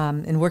we've,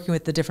 in working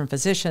with the different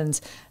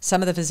physicians,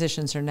 some of the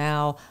physicians are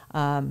now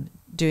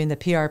doing the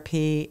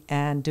PRP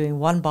and doing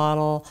one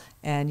bottle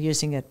and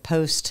using it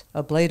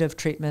post-ablative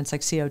treatments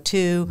like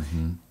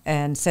CO2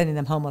 and sending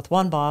them home with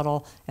one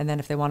bottle, and then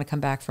if they want to come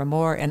back for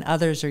more, and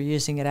others are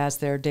using it as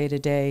their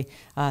day-to-day,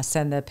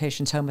 send the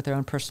patients home with their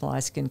own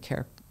personalized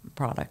skincare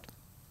product.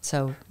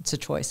 So it's a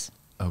choice.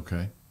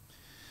 Okay.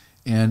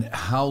 And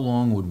how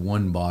long would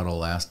one bottle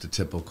last a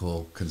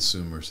typical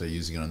consumer, say,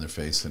 using it on their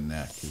face and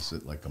neck? Is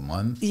it like a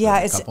month? Yeah,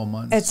 a couple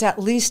months? It's at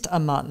least a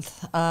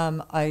month.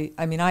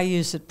 I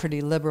use it pretty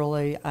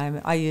liberally.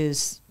 I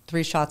use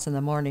 3 shots in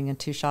the morning and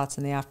 2 shots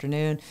in the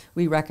afternoon.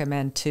 We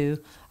recommend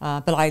 2,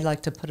 but I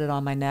like to put it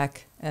on my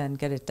neck and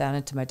get it down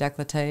into my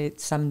décolleté.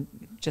 Some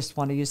just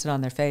want to use it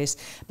on their face,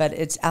 but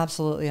it's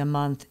absolutely a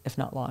month, if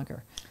not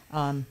longer.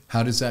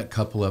 How does that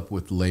couple up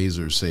with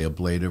lasers, say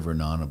ablative or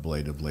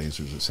non-ablative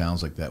lasers? It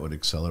sounds like that would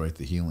accelerate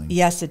the healing.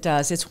 Yes, it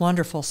does. It's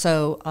wonderful.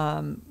 So,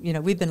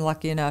 we've been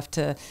lucky enough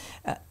to,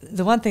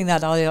 the one thing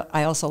that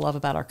I also love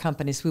about our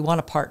company is we want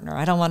to partner.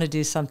 I don't want to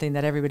do something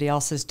that everybody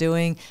else is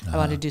doing. I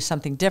want to do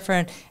something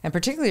different. And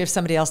particularly if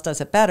somebody else does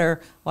it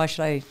better, why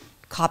should I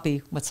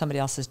copy what somebody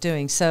else is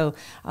doing? So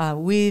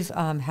we've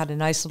had a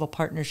nice little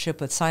partnership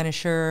with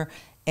Cynosure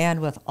and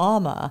with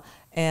Alma,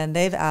 and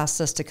they've asked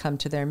us to come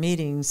to their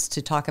meetings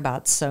to talk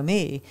about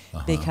SoMe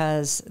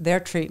because their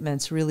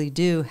treatments really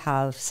do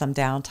have some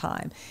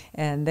downtime,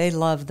 and they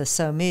love the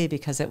SoMe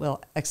because it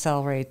will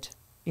accelerate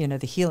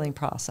the healing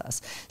process.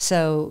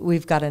 So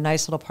we've got a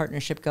nice little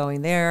partnership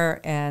going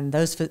there, and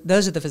those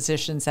are the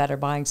physicians that are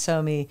buying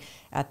SoMe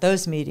at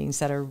those meetings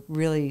that are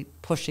really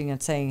pushing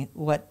and saying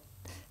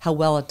how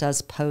well it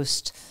does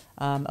post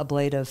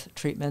ablative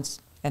treatments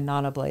and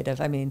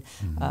non-ablative. I mean,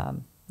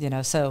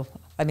 so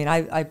I mean,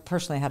 I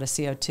personally had a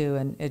CO2,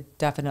 and it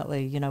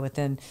definitely,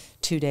 within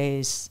 2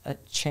 days,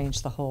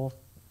 changed the whole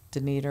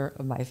demeanor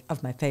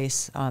of my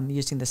face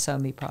using the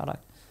SoMe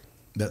product.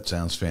 That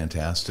sounds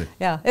fantastic.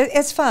 Yeah,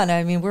 it's fun.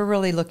 I mean, we're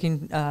really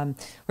looking.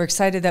 We're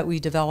excited that we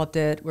developed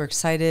it. We're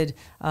excited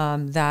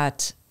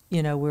that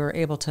we were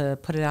able to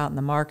put it out in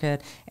the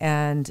market,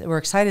 and we're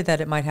excited that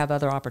it might have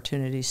other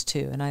opportunities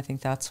too. And I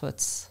think that's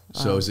what's.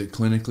 So, is it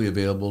clinically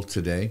available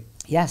today?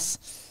 Yes,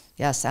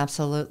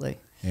 absolutely.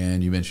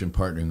 And you mentioned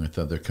partnering with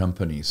other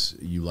companies.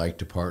 You like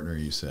to partner,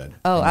 you said.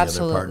 Oh, Any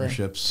absolutely. other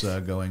partnerships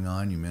going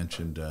on? You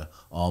mentioned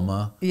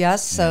Alma.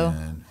 Yes. So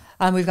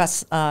we've got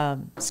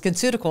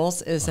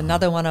SkinCeuticals is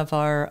another one of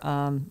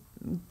our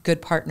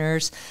good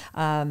partners.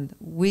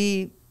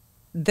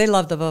 They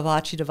love the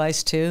Vivace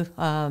device too.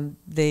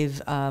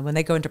 They've when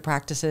they go into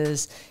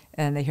practices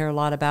and they hear a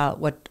lot about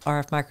what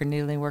RF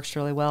microneedling works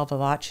really well,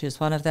 Vivace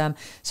is one of them.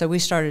 So we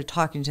started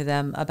talking to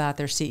them about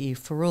their CE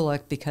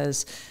ferulic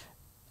because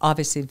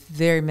obviously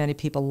very many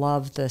people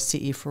love the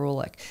CE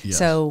ferulic. Yes.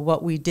 So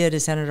what we did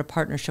is entered a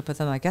partnership with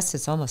them. I guess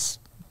it's almost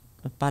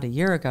about a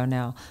year ago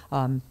now.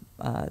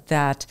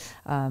 That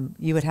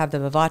you would have the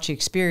Vivace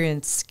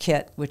Experience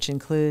Kit, which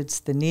includes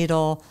the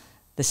needle,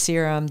 the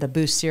serum, the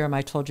boost serum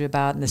I told you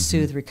about, and the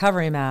Soothe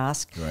Recovery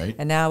Mask. Right.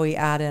 And now we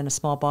add in a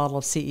small bottle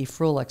of CE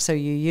ferulic. So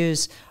you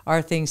use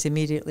our things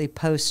immediately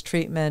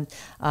post-treatment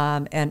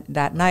and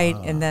that night,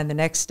 and then the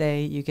next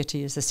day you get to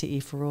use the CE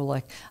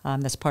ferulic.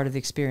 That's part of the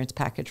Experience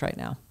package right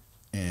now.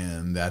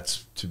 And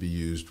that's to be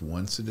used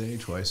once a day,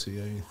 twice a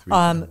day, 3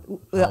 on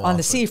times?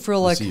 the CE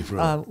ferulic,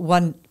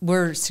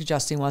 we're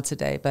suggesting once a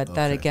day, but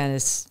that again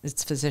it's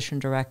physician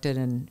directed,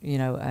 and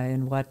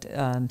and what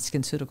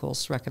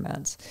SkinCeuticals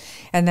recommends.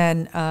 And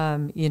then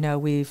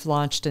we've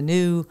launched a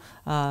new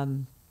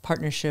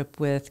partnership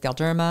with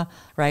Galderma,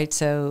 right?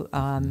 So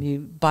you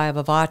buy a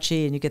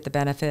Vivace and you get the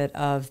benefit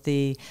of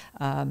the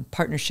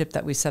partnership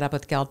that we set up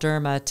with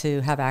Galderma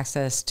to have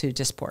access to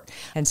Dysport.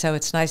 And so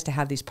it's nice to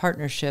have these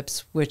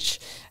partnerships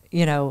which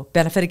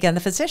benefit again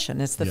the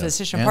physician. It's the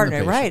physician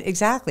partner, right?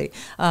 Exactly.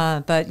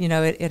 But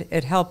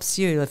it helps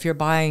you if you're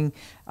buying.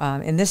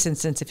 In this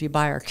instance, if you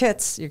buy our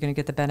kits, you're going to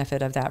get the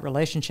benefit of that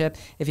relationship.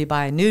 If you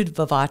buy a new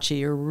Vivace,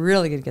 you're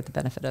really going to get the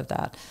benefit of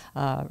that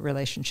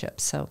relationship.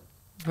 So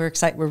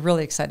we're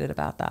really excited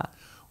about that.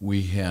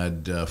 We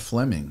had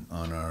Fleming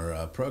on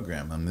our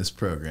program,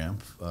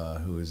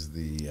 who is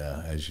the,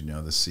 as you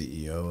know, the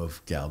CEO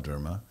of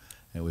Galderma.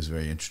 It was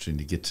very interesting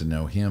to get to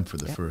know him for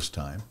the first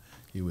time.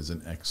 He was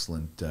an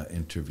excellent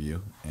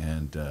interview,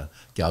 and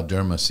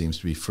Galderma seems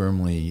to be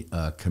firmly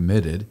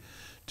committed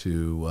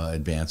to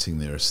advancing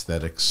their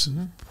aesthetics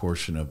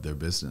portion of their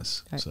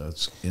business. Right. So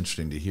it's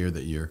interesting to hear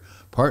that you're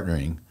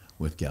partnering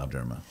with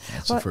Galderma.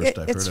 That's the first I've heard of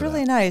that. It's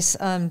really nice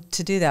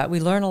to do that.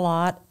 We learn a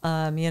lot,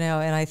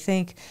 and I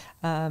think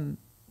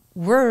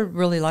we're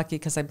really lucky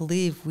because I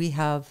believe we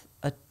have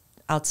an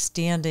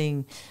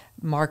outstanding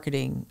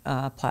marketing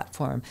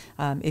platform.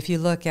 If you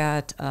look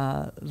at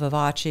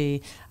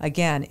Vivace,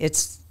 again,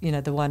 it's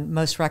the one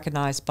most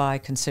recognized by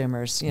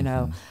consumers.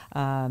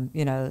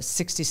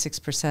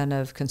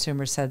 66% of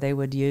consumers said they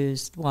would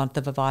want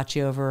the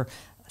Vivace over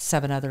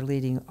 7 other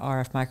leading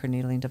RF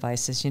microneedling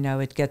devices.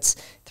 It gets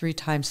 3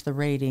 times the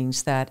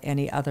ratings that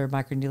any other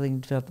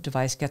microneedling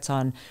device gets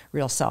on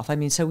Real Self. I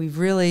mean, so we've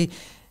really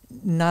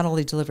not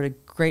only delivered a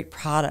great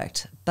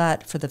product,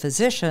 but for the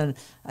physician,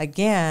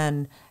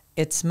 again,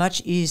 it's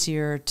much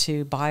easier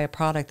to buy a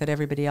product that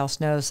everybody else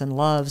knows and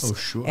loves. Oh,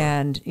 sure.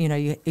 And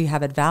you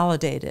have it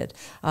validated.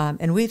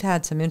 And we've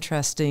had some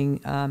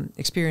interesting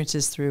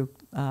experiences through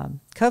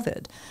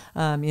COVID,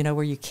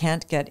 where you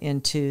can't get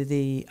into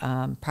the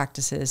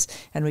practices,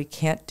 and we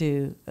can't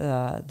do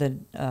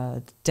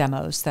the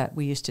demos that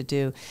we used to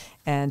do.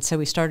 And so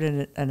we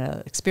started an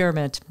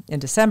experiment in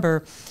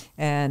December,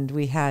 and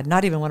we had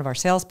not even one of our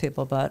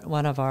salespeople, but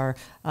one of our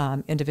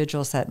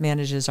individuals that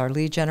manages our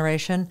lead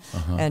generation,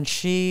 and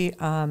she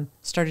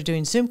started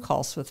doing Zoom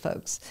calls with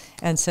folks.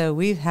 And so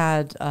we've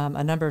had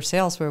a number of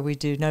sales where we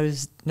do no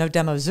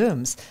demo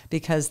Zooms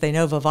because they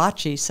know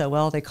Vivace so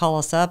well. They call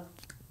us up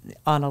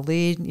on a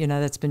lead,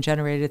 that's been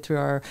generated through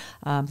our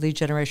lead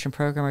generation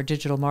program, our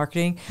digital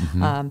marketing.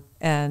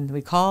 And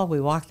we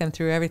walk them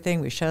through everything,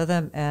 we show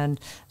them, and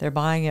they're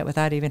buying it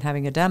without even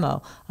having a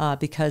demo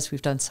because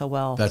we've done so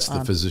well. That's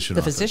the physician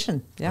The office.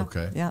 physician, yeah.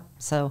 Okay. Yeah.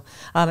 So,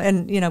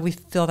 and we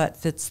feel that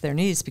fits their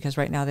needs because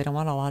right now they don't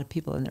want a lot of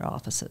people in their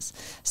offices.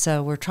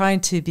 So we're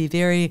trying to be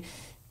very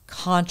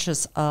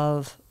conscious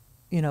of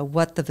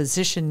what the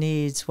physician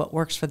needs, what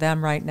works for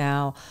them right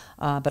now,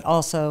 but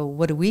also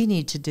what do we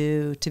need to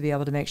do to be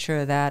able to make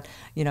sure that,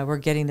 we're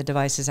getting the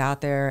devices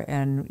out there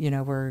and,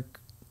 we're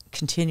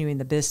continuing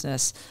the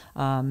business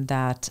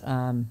that,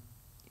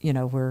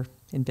 we're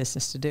in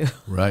business to do.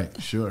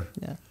 Right, sure.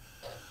 Yeah.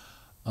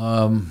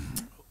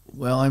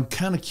 Well, I'm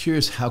kind of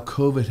curious how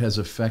COVID has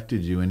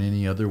affected you in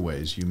any other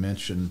ways. You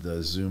mentioned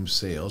the Zoom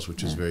sales,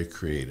 which is very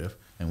creative,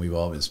 and we've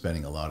all been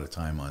spending a lot of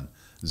time on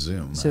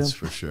Zoom, that's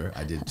for sure.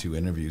 I did 2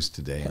 interviews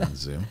today on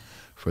Zoom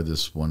for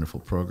this wonderful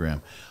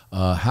program.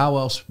 How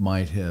else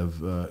might have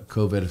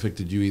COVID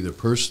affected you, either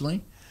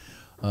personally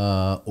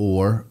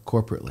or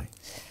corporately?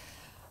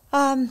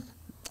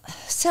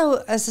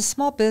 So as a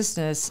small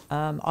business,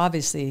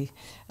 obviously,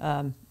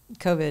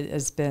 COVID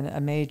has been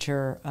a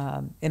major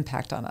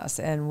impact on us.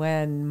 And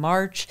when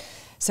March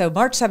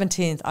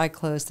 17th, I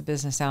closed the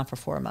business down for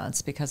 4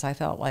 months because I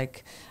felt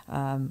like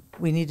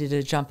we needed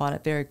to jump on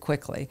it very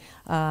quickly.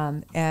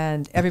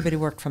 And everybody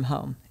worked from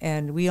home.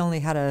 And we only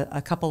had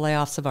a couple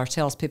layoffs of our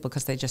salespeople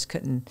because they just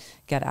couldn't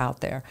get out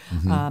there.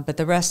 But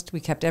the rest, we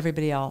kept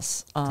everybody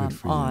else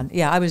on.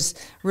 Yeah, I was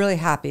really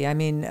happy. I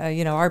mean,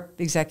 our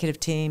executive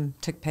team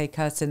took pay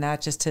cuts and that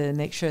just to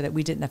make sure that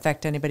we didn't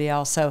affect anybody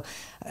else. So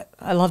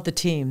I love the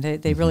team.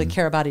 They really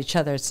care about each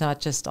other. It's not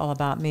just all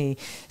about me.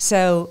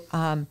 So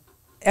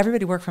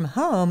everybody worked from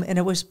home, and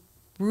it was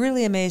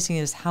really amazing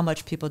is how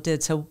much people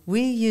did. So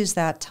we used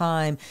that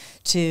time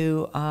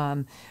to,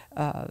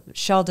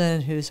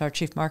 Sheldon, who's our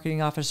chief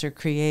marketing officer,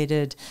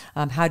 created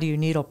How Do You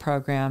Needle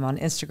program on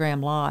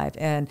Instagram Live.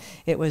 And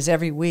it was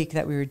every week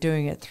that we were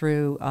doing it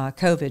through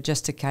COVID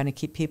just to kind of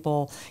keep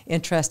people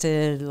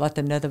interested, let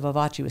them know the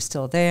Vivace was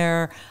still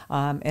there.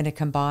 And it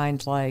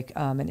combined like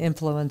an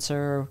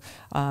influencer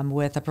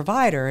with a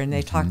provider. And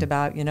they talked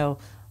about,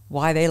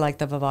 why they like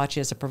the Vivace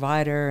as a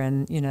provider,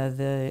 and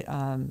the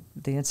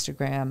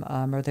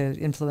Instagram or the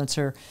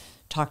influencer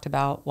talked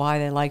about why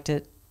they liked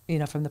it,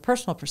 from the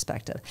personal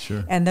perspective.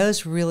 Sure. And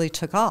those really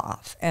took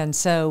off. And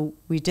so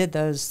we did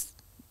those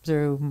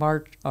through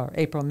March or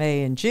April,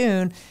 May, and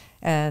June,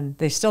 and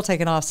they've still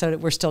taken off, so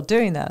that we're still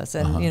doing those.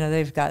 And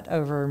they've got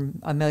over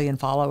 1 million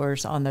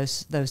followers on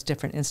those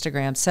different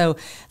Instagrams. So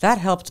that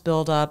helped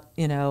build up,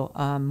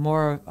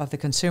 more of the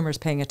consumers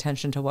paying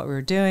attention to what we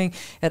were doing.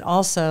 It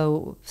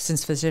also,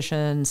 since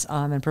physicians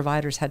and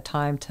providers had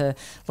a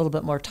little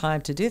bit more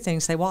time to do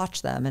things, they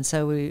watched them. And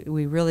so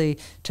we really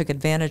took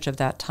advantage of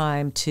that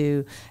time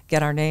to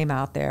get our name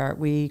out there.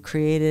 We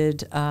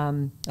created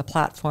a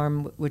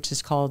platform which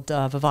is called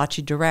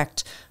Vivace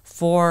Direct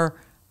for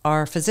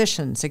our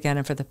physicians, again,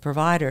 and for the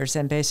providers.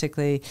 And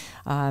basically,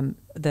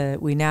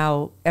 we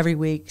now every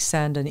week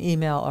send an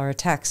email or a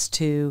text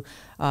to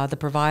the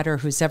provider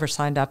who's ever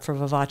signed up for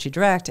Vivace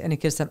Direct, and it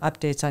gives them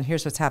updates on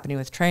here's what's happening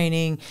with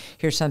training,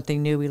 here's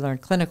something new we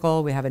learned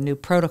clinical, we have a new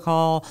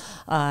protocol,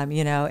 or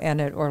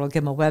it'll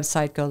give them a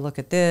website, go look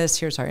at this,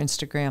 here's our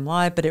Instagram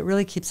Live. But it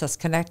really keeps us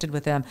connected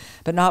with them,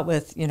 but not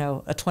with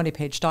a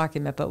 20-page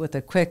document, but with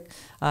a quick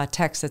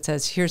text that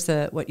says here's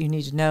what you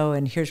need to know,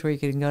 and here's where you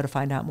can go to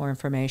find out more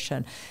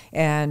information.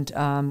 And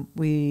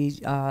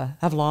we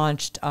have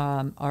launched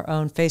our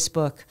own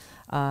Facebook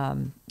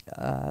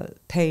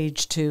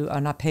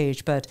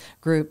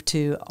group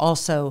to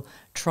also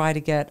try to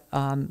get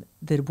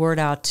the word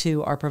out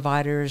to our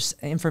providers,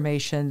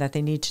 information that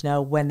they need to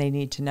know when they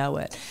need to know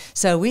it.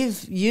 So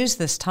we've used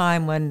this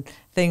time when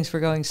things were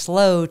going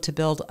slow to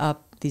build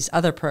up these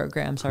other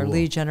programs, our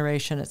lead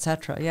generation, et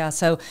cetera. Yeah,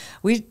 so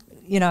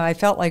I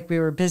felt like we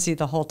were busy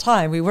the whole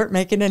time. We weren't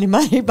making any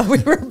money, but we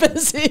were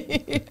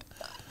busy.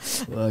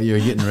 Well,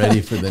 you're getting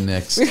ready for the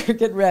next. We're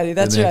getting ready.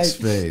 That's the right.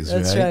 Next phase,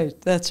 That's right?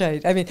 right. That's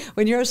right. I mean,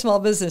 when you're a small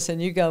business and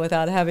you go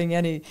without having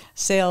any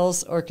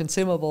sales or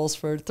consumables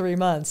for 3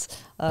 months,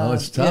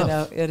 it's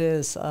tough. It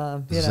is.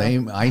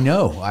 Same. I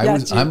know.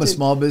 I'm a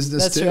small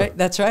business too. Right.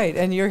 That's right.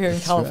 And you're here in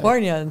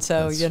California, and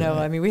so That's right.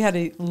 I mean, we had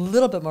a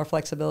little bit more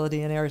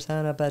flexibility in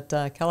Arizona,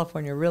 but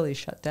California really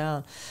shut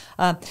down.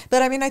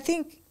 But I mean, I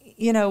think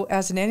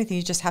as in anything,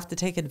 you just have to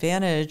take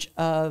advantage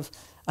of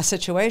a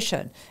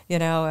situation.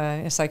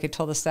 It's like I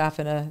told the staff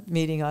in a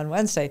meeting on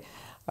Wednesday,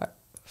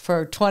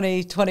 for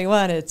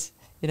 2021, it's,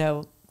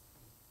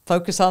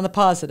 focus on the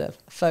positive,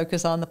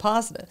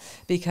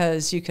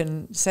 because you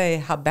can say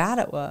how bad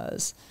it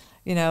was,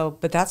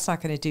 but that's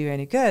not going to do you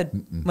any good.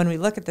 Mm-mm. When we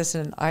look at this,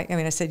 and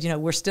I said,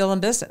 we're still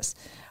in business.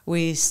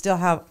 We still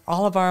have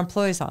all of our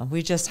employees on.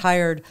 We just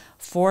hired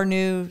 4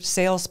 new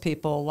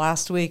salespeople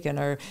last week and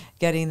are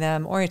getting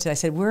them oriented. I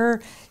said, we're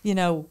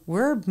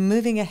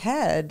moving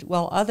ahead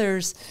while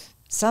others,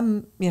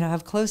 some,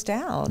 have closed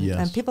down. Yes.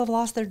 And people have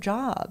lost their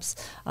jobs.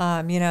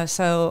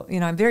 So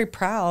I'm very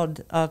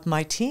proud of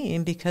my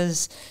team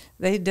because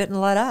they didn't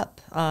let up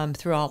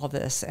through all of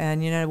this.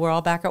 And, we're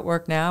all back at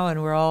work now,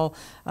 and we're all,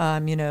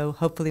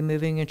 hopefully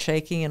moving and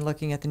shaking and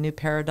looking at the new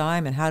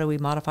paradigm and how do we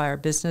modify our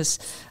business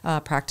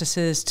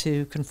practices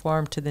to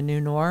conform to the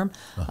new norm.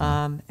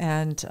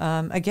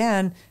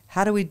 Again,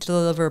 how do we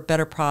deliver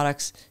better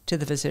products to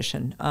the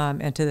physician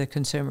and to the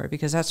consumer?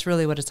 Because that's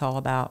really what it's all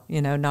about,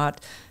 not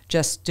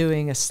just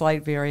doing a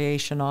slight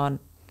variation on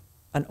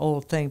an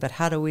old thing, but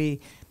how do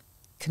we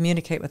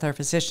communicate with our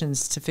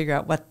physicians to figure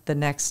out what the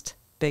next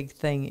big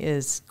thing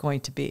is going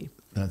to be.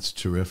 That's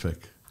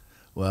terrific.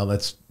 Well,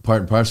 that's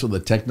part and parcel of the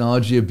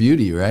technology of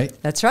beauty, right?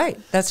 That's right.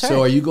 That's right.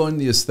 So are you going to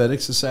the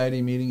Aesthetics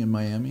Society meeting in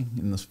Miami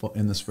in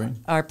the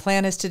spring? Our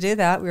plan is to do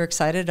that. We're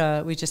excited.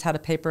 We just had a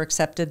paper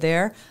accepted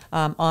there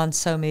on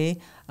SoMe,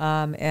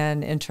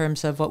 and in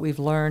terms of what we've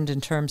learned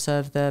in terms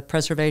of the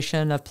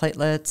preservation of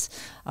platelets.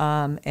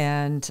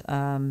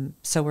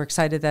 So we're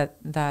excited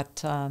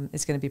that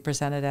is going to be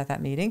presented at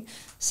that meeting.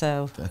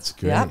 So that's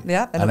great.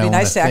 Yeah. And it'll be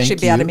nice to actually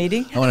be at a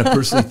meeting. I want to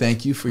personally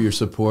thank you for your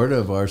support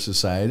of our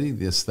society,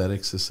 the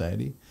Aesthetics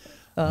Society.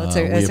 It's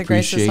we a great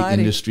appreciate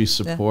society. Industry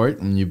support,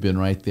 and you've been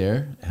right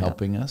there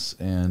helping us.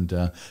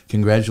 And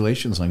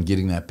congratulations on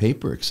getting that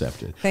paper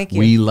accepted. Thank you.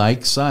 We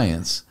like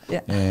science,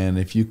 Yeah. and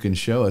if you can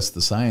show us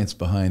the science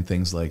behind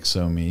things like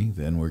SoMe,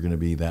 then we're going to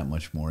be that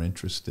much more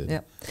interested.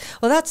 Yeah.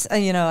 Well, that's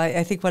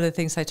I think one of the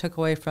things I took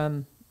away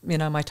from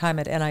my time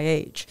at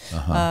NIH.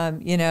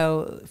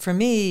 For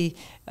me,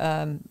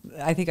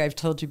 I think I've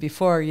told you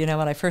before,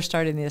 when I first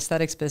started in the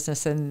aesthetics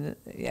business and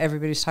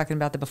everybody's talking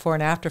about the before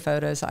and after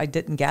photos, I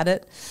didn't get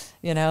it.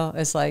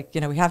 It's like,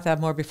 we have to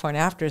have more before and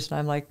afters. And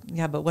I'm like,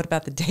 yeah, but what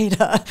about the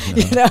data?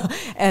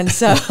 And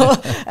so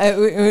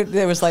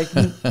there was like,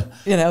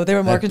 they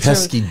were more concerned.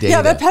 Pesky data.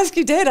 Yeah, that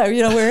pesky data,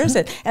 where is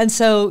it? And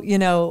so,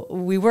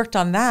 we worked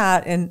on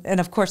that. And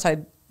of course,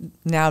 I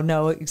now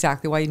know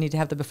exactly why you need to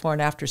have the before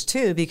and afters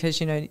too,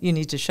 because you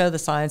need to show the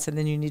science, and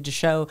then you need to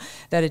show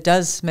that it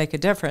does make a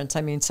difference.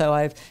 I mean, so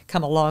I've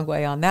come a long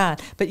way on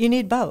that, but you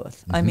need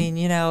both. I mean,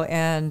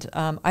 and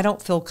I don't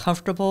feel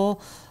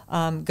comfortable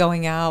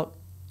going out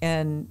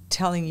and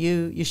telling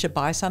you should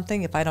buy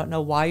something if I don't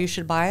know why you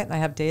should buy it, and I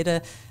have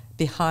data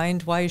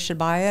behind why you should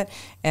buy it.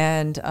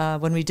 And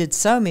when we did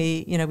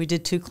SoMe, we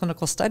did 2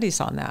 clinical studies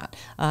on that.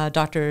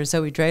 Dr.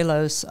 Zoe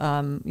Dralos,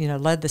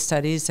 led the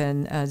studies,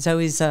 and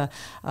Zoe's a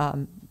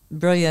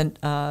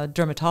brilliant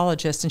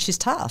dermatologist, and she's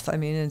tough. I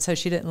mean, and so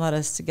she didn't let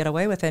us get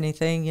away with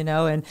anything,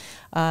 and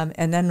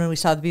then when we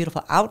saw the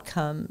beautiful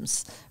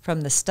outcomes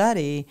from the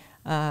study,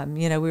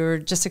 we were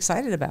just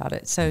excited about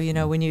it. So,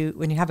 when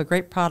you have a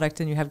great product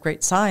and you have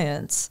great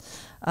science,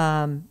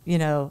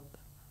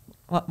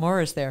 what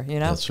more is there,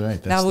 That's right.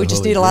 That's now we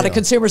just need a lot of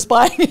consumers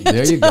buying it.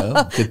 There you go.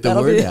 Get the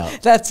word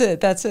out. That's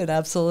it.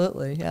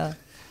 Absolutely. Yeah.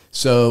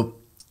 So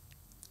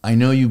I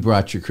know you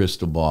brought your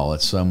crystal ball.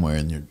 It's somewhere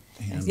in your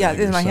handbag. Yeah,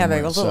 in my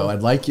handbag. So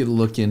I'd like you to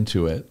look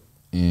into it.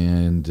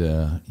 And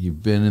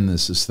you've been in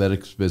this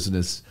aesthetics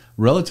business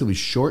relatively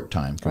short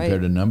time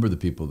compared to a number of the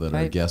people that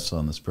are guests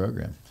on this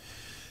program.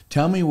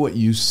 Tell me what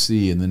you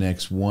see in the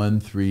next 1,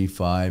 3,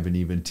 5, and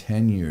even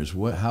 10 years.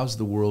 How's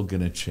the world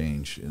going to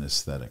change in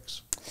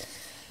aesthetics?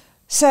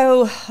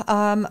 So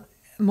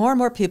more and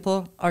more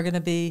people are going to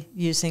be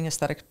using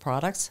aesthetic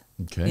products.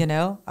 Okay. You're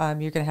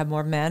going to have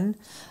more men.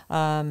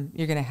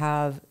 You're going to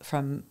have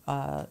from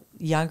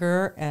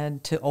younger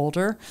and to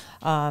older.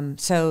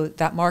 So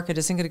that market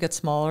isn't going to get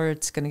smaller.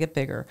 It's going to get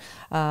bigger.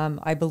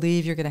 I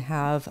believe you're going to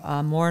have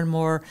more and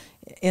more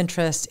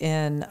interest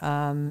in,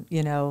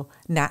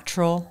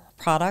 natural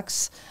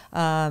products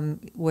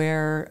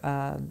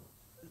where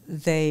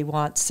they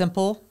want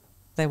simple,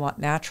 they want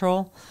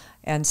natural.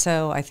 And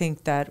so I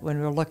think that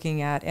when we're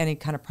looking at any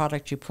kind of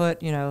product you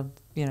put,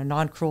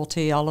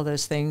 non-cruelty, all of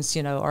those things,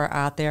 are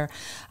out there.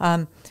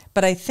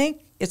 But I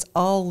think it's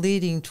all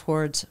leading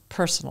towards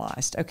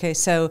personalized. Okay,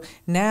 so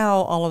now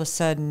all of a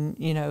sudden,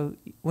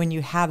 when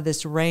you have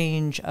this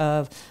range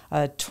of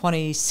a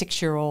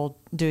 26-year-old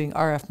doing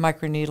RF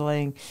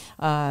microneedling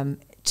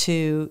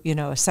to, a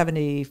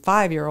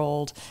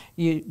 75-year-old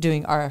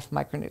doing RF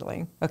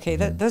microneedling. Okay,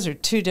 those are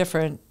 2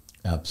 different,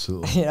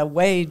 absolutely,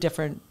 way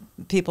different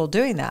people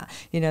doing that.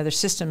 Their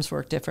systems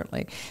work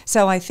differently.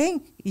 So I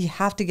think you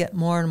have to get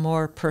more and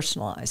more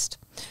personalized,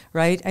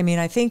 right? I mean,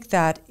 I think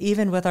that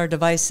even with our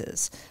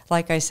devices,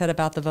 like I said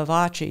about the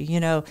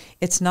Vivace,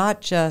 it's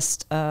not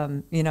just,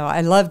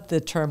 I love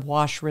the term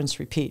wash, rinse,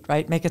 repeat,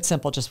 right? Make it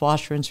simple, just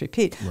wash, rinse,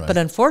 repeat. Right. But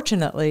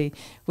unfortunately,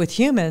 with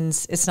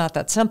humans, it's not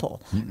that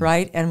simple,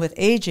 right? And with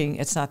aging,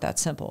 it's not that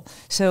simple.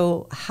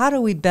 So how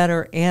do we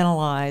better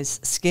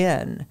analyze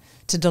skin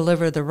to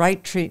deliver the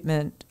right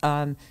treatment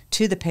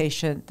to the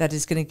patient that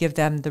is going to give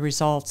them the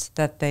results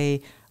that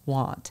they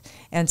want?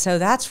 And so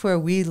that's where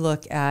we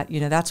look at,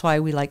 that's why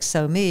we like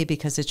SoMe,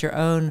 because it's your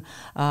own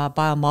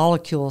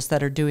biomolecules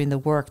that are doing the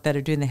work, that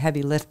are doing the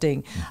heavy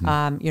lifting.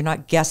 You're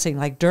not guessing.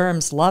 Like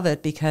derms love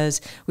it because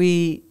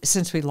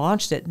since we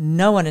launched it,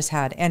 no one has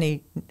had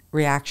any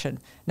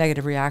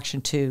negative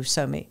reaction to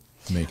SoMe.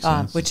 Makes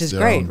sense. Which is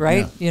great,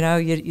 right? Yeah.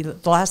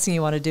 The last thing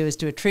you want to do is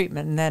do a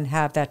treatment and then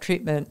have that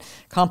treatment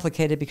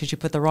complicated because you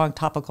put the wrong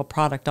topical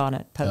product on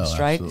it post,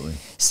 right? Absolutely.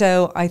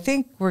 So I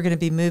think we're going to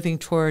be moving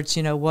towards,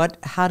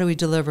 how do we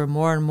deliver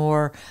more and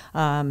more,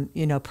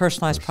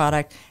 personalized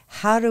product?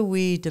 How do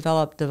we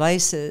develop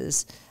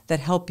devices that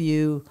help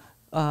you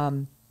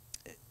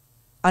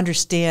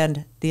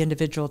understand the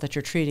individual that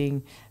you're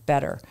treating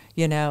better?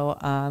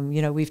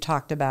 We've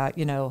talked about,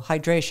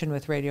 hydration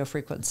with radio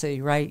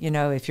frequency, right?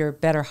 If you're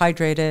better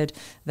hydrated,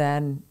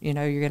 then, you're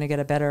going to get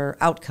a better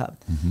outcome.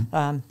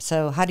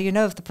 So how do you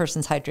know if the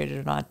person's hydrated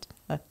or not?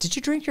 did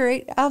you drink your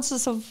 8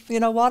 ounces of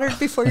water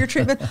before your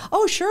treatment?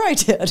 Oh, sure I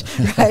did,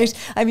 right?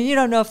 I mean, you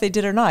don't know if they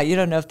did or not. You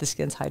don't know if the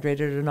skin's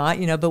hydrated or not,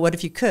 but what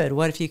if you could?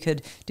 What if you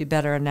could do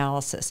better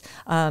analysis?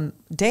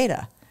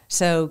 Data.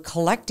 So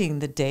collecting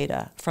the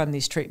data from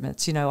these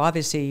treatments,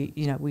 obviously,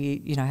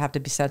 we, have to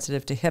be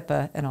sensitive to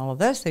HIPAA and all of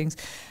those things,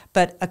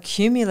 but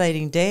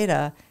accumulating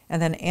data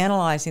and then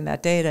analyzing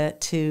that data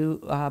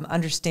to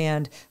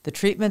understand the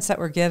treatments that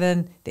were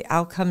given, the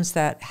outcomes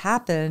that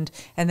happened,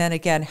 and then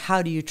again,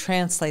 how do you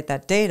translate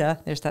that data,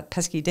 there's that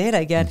pesky data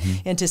again,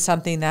 into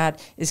something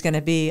that is going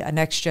to be a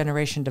next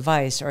generation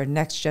device or a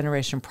next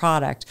generation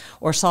product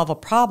or solve a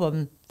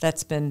problem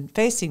that's been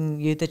facing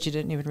you that you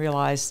didn't even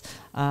realize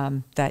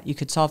that you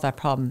could solve that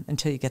problem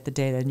until you get the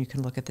data and you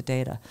can look at the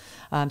data.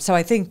 So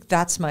I think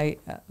that's my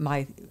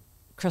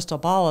crystal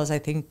ball is I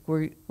think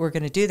we're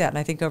going to do that. And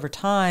I think over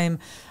time,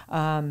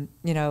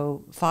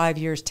 5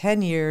 years,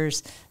 10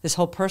 years, this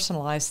whole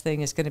personalized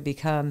thing is going to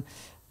become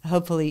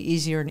hopefully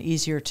easier and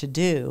easier to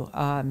do.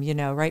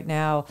 Right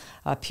now,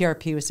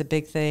 PRP was a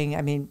big thing.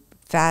 I mean,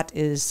 fat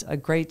is a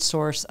great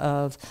source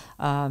of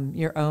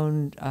your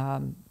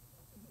own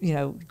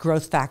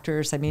growth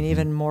factors. I mean,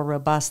 even more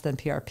robust than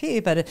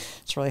PRP, but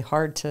it's really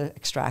hard to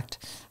extract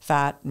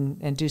fat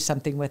and do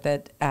something with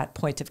it at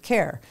point of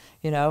care,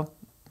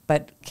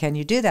 But can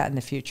you do that in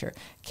the future?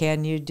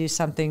 Can you do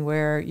something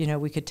where,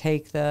 we could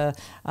take the,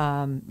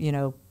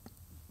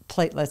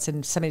 platelets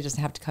and somebody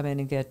doesn't have to come in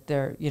and get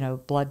their,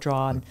 blood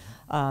drawn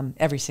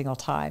every single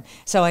time.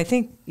 So I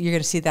think you're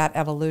going to see that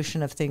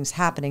evolution of things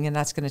happening, and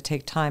that's going to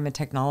take time and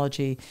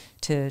technology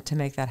to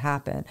make that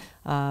happen.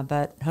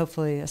 But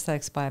hopefully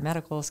Aesthetics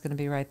Biomedical is going to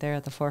be right there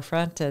at the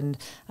forefront, and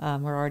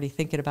we're already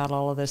thinking about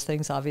all of those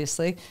things,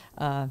 obviously,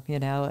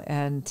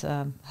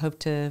 and hope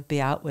to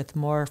be out with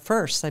more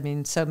firsts. I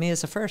mean, so me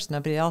is a first.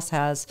 Nobody else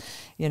has,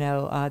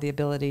 the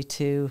ability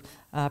to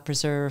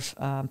preserve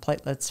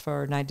platelets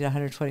for 90 to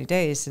 120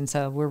 days. And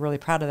so we're really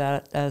proud of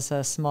that as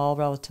a small,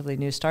 relatively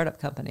new startup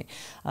company.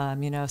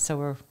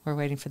 So we're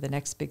waiting for the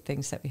next big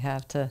things that we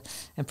have to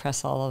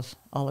impress all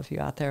of you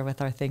out there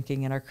with our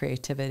thinking and our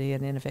creativity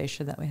and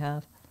innovation that we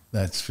have.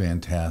 That's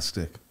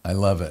fantastic. I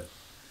love it.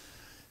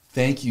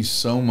 Thank you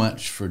so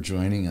much for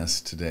joining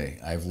us today.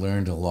 I've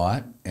learned a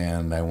lot,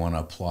 and I want to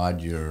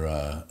applaud your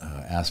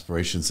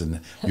aspirations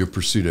and your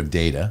pursuit of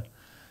data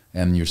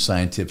and your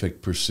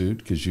scientific pursuit,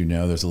 because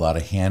there's a lot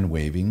of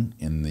hand-waving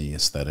in the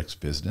aesthetics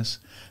business.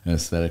 And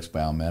Aesthetics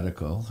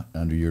Biomedical,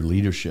 under your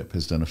leadership,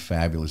 has done a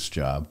fabulous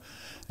job.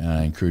 And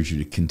I encourage you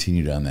to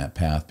continue down that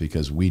path,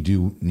 because we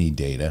do need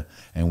data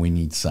and we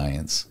need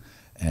science.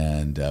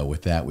 And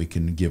with that, we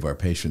can give our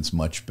patients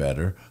much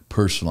better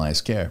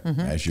personalized care,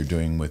 as you're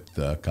doing with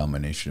the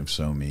combination of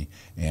SoMe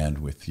and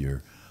with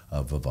your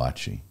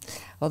Vivace.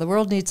 Well, the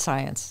world needs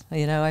science.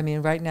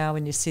 Right now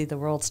when you see the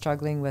world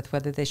struggling with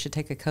whether they should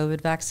take a COVID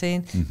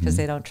vaccine because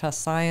they don't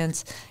trust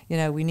science,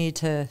 we need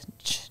to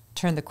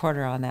turn the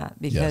corner on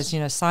that, because,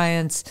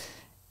 science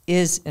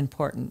is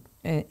important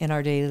in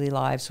our daily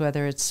lives,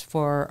 whether it's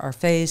for our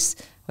face,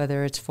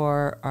 whether it's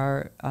for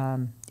our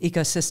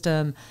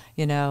ecosystem,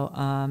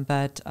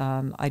 but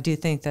I do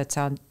think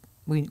that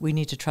we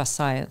need to trust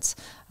science.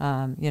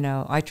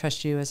 I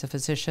trust you as a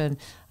physician,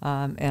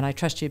 and I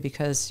trust you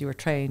because you were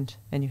trained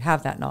and you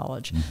have that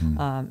knowledge.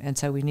 And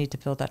so we need to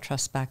build that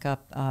trust back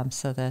up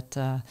so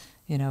that,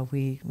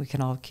 we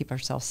can all keep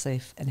ourselves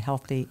safe and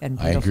healthy and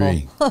beautiful. I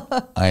agree.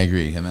 I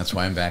agree. And that's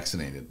why I'm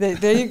vaccinated.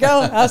 There you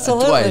go.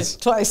 Absolutely.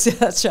 Twice.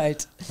 That's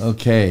right.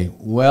 Okay.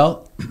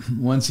 Well,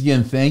 once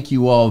again, thank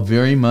you all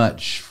very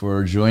much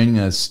for joining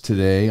us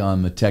today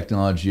on the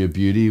Technology of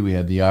Beauty. We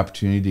had the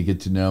opportunity to get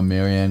to know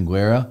MaryAnn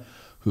Guerra,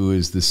 who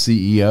is the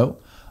CEO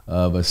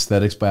of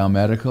Aesthetics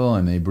Biomedical,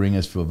 and they bring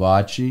us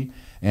Vivace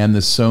and the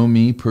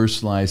SoMe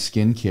personalized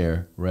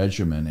skincare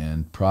regimen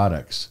and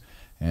products.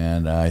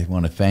 And I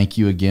want to thank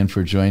you again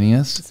for joining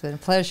us. It's been a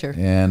pleasure.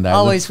 And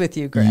always with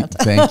you, Grant.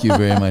 Thank you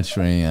very much,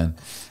 MaryAnn.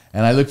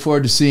 And I look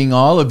forward to seeing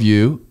all of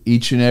you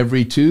each and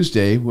every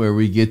Tuesday, where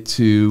we get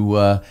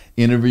to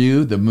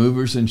interview the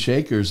movers and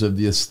shakers of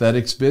the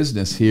aesthetics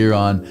business here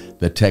on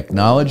the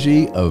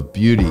Technology of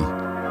Beauty.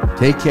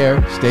 Take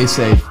care. Stay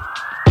safe.